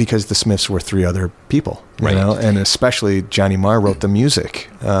 because the Smiths were 3 other people, you know, and especially Johnny Marr wrote the music,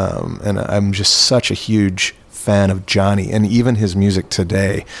 and I'm just such a huge fan of Johnny, and even his music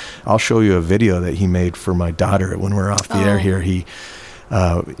today. I'll show you a video that he made for my daughter when we're off the air here.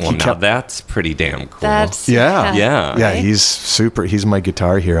 Now that's pretty damn cool. Right? He's super. He's my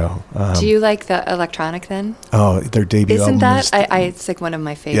guitar hero. Do you like the electronic then? Oh, their debut album. Isn't that it's like one of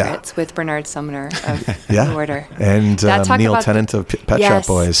my favorites with Bernard Sumner of New Order and Neil Tennant of Pet Shop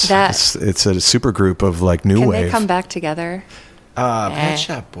Boys. It's a super group of like new wave. Can they come back together? Pet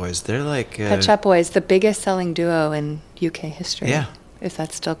Shop Boys. They're like Pet Shop Boys, the biggest selling duo in UK history. Yeah, if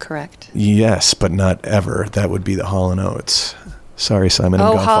that's still correct. Yes, but not ever. That would be the Hall & Oates. Sorry, Simon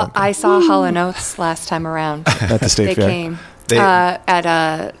and Garfunkel. I saw Hall & Oates last time around. At the State Fair. They came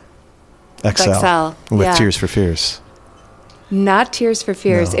at XL with Tears for Fears. Not Tears for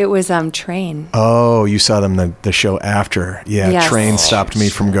Fears. No. It was Train. Oh, you saw them the show after. Yeah, yes. Train stopped me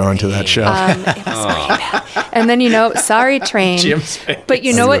from going to that show. It was pretty bad. And then, sorry, Train. Jim's face. But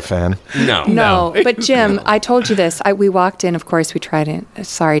you know what? A fan? No. But Jim, I told you this. We walked in. Of course, we tried it.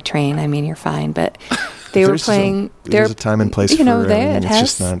 Sorry, Train. I mean, you're fine. But they were playing. There's a time and place for everything.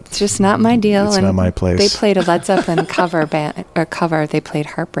 It's just not my deal. It's not my place. They played a Led Zeppelin cover. They played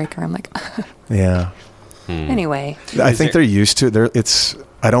Heartbreaker. I'm like, yeah. Anyway, I think they're used to it.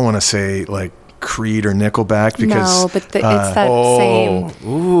 I don't want to say like Creed or Nickelback because it's that same.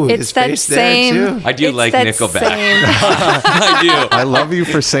 Ooh, it's that same. Too. I do like Nickelback. I do. I love you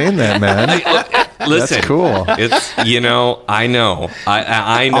for saying that, man. Listen, that's cool. It's I know. I know.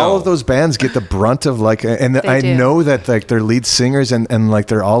 All of those bands get the brunt of I know that like their lead singers and like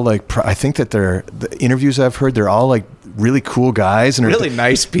they're all like I think that the interviews I've heard they're all like really cool guys and really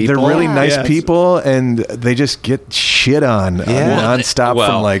nice people. They're really nice people, and they just get shit on nonstop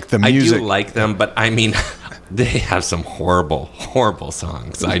from like the music. I do like them, but I mean, they have some horrible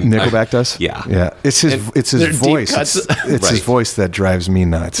songs. Nickelback does. Yeah. It's his voice. It's his voice that drives me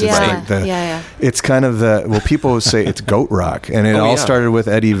nuts. It's kind of people say it's goat rock, and it all started with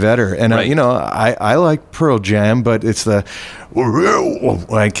Eddie Vedder, and I like Pearl Jam, but it's the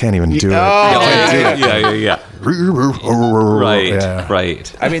I can't even do it. Yeah.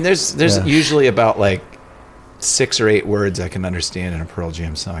 Right. I mean, there's usually about like 6 or 8 words I can understand in a Pearl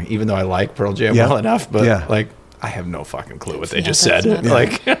Jam song, even though I like Pearl Jam well enough, but like I have no fucking clue what they just said.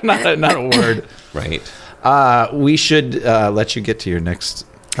 Like not a word. Right. We should let you get to your next.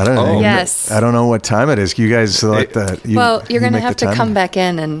 I don't know. Yes. I don't know what time it is. You guys select that. Well, you're going to have to come back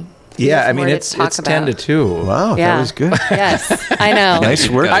in and. Yeah, I mean, it's 10 to 2. Wow, that was good. Yes, I know. Nice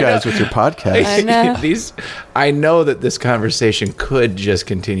work, guys, with your podcast. I know. I know that this conversation could just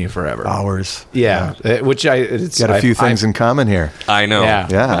continue forever. Hours. Yeah. Which it's got a few things in common here. I know. Yeah.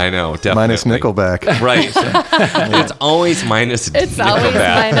 I know. Definitely. Minus Nickelback. Right. It's always minus It's Nickelback. always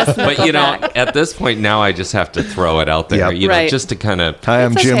minus Nickelback. But, at this point now, I just have to throw it out there, Yep. just to kind of... Hi,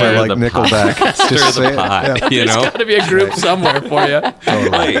 I'm Jim. I like Nickelback. Stir the pot, There's got to be a group somewhere for you.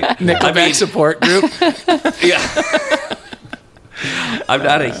 Right. Nickelback support group. Yeah. I'm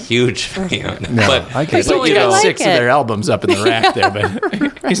not a huge fan, but I get He's it. only got 6 of their albums up in the rack there, but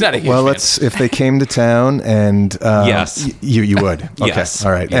he's not a huge fan. if they came to town and Yes. you would. Okay. Yes.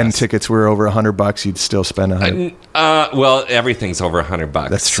 All right. Yes. And tickets were over $100, you'd still spend $100. well, everything's over $100.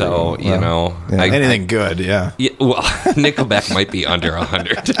 That's true. So Yeah. anything good, yeah. Well, Nickelback might be under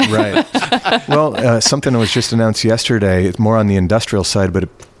 100. Right. Well, something was just announced yesterday. It's more on the industrial side, but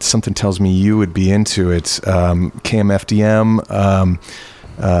something tells me you would be into it. KMFDM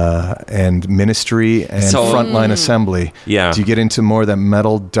and Ministry and Frontline Assembly. Yeah. Do you get into more of that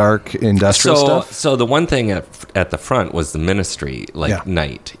metal, dark industrial stuff? So the one thing at the front was the Ministry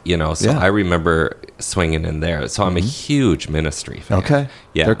night, So I remember swinging in there. So I'm a huge Ministry fan. Okay.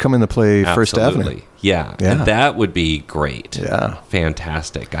 Yeah. They're coming to play First Avenue. Yeah. And that would be great. Yeah.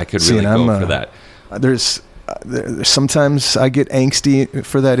 Fantastic. I could really go for that. There's sometimes I get angsty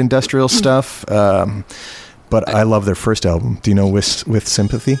for that industrial stuff, but I love their first album. Do you know With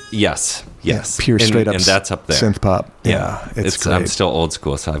Sympathy? Yes. Pure straight up and that's up there. synth pop. Yeah, it's great. I'm still old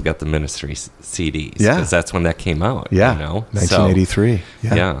school, so I've got the Ministry CDs. Yeah. Because that's when that came out. Yeah, 1983.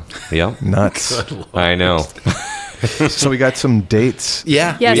 Yeah. Yep. Nuts. I know. So we got some dates.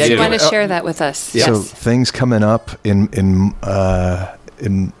 Yeah. Yes, Yeah, you do. want to share that with us. Yeah. So Yes. things coming up in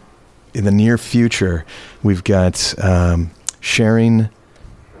the near future. We've got sharing.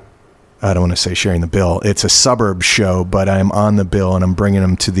 I don't want to say sharing the bill. It's a suburb show, but I'm on the bill and I'm bringing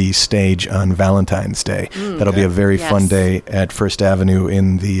them to the stage on Valentine's Day. That'll be a very fun day at First Avenue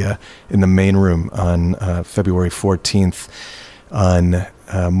in the main room on February 14th. On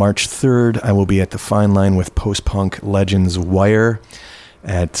March 3rd, I will be at the Fine Line with post-punk legends Wire.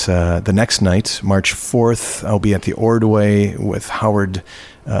 At the next night, March 4th, I'll be at the Ordway with Howard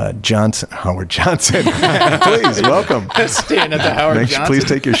Johnson. Please, welcome. Staying at the Howard Johnson. Please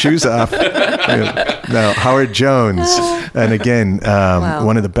take your shoes off. No, Howard Jones. And again,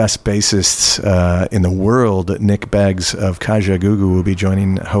 one of the best bassists in the world, Nick Beggs of Kajagoogoo, will be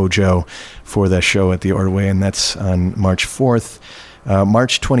joining Hojo for that show at the Ordway, and that's on March 4th.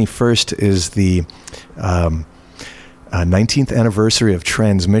 March 21st is the 19th anniversary of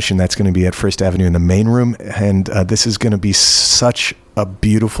Transmission. That's going to be at First Avenue in the main room. And this is going to be such a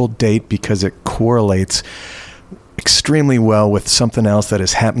beautiful date because it correlates extremely well with something else that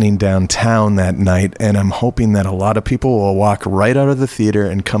is happening downtown that night. And I'm hoping that a lot of people will walk right out of the theater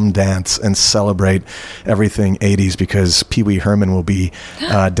and come dance and celebrate everything 80s because Pee Wee Herman will be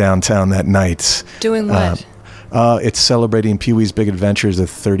downtown that night. Doing what? It's celebrating Pee-wee's Big Adventures, the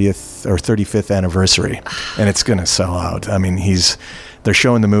 30th or 35th anniversary, and it's going to sell out. I mean, they're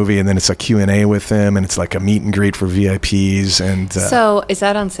showing the movie, and then it's a Q&A with him, and it's like a meet and greet for VIPs. And so, is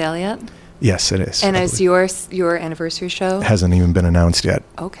that on sale yet? Yes, it is. And is your anniversary show? It hasn't even been announced yet.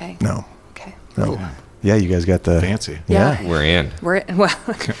 Okay. No. Okay. No. Yeah, you guys got the fancy. Yeah. We're in. We're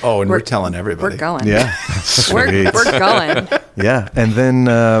telling everybody. We're going. Yeah. we're going. Yeah. And then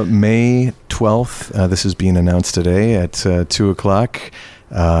May 12th, this is being announced today at 2 o'clock.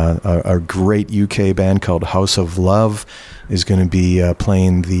 A great UK band called House of Love is going to be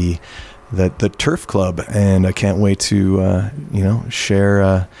playing the Turf Club, and I can't wait to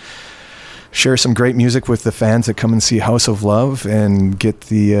share some great music with the fans that come and see House of Love and get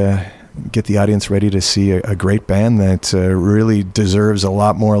the audience ready to see a great band that really deserves a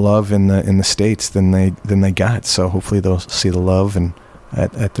lot more love in the States than they got. So hopefully they'll see the love and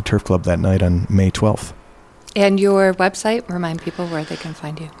at the Turf Club that night on May 12th. And your website, remind people where they can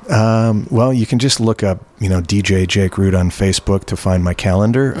find you. Well, you can just look up, DJ Jake Rudh on Facebook to find my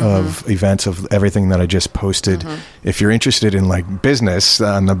calendar of events of everything that I just posted. If you're interested in business,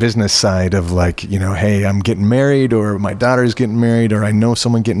 on the business side of hey, I'm getting married, or my daughter's getting married, or I know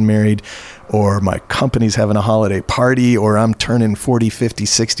someone getting married, or my company's having a holiday party, or I'm turning 40, 50,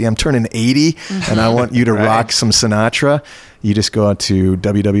 60, I'm turning 80, and I want you to rock some Sinatra, you just go out to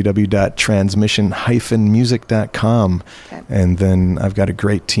www.transmission-music.com, and then I've got a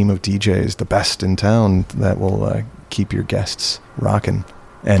great team of DJs, the best in town, that will keep your guests rocking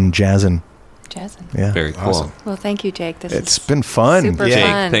and jazzing. jazzing. Yeah. Very cool. Awesome. Well, thank you, Jake. It's been fun. Super Jake,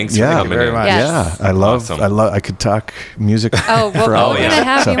 fun. thanks for Yeah. coming very in. much. Yes. Yeah, I could talk music. Oh, well, for we're hours. going to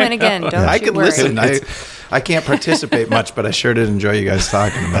have you in again. Don't I you could worry. listen. I can't participate much, but I sure did enjoy you guys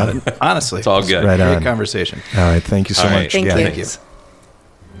talking about it. Honestly, It's all good. Right Great on. conversation. All right, thank you so All right. much. Thank you. Thank you.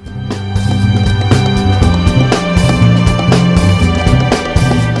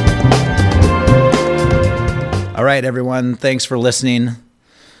 All right, everyone. Thanks for listening.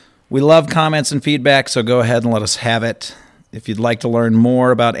 We love comments and feedback, so go ahead and let us have it. If you'd like to learn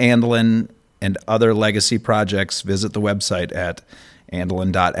more about Andelin and other legacy projects, visit the website at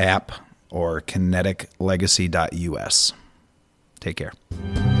andelin.app or kineticlegacy.us. Take care.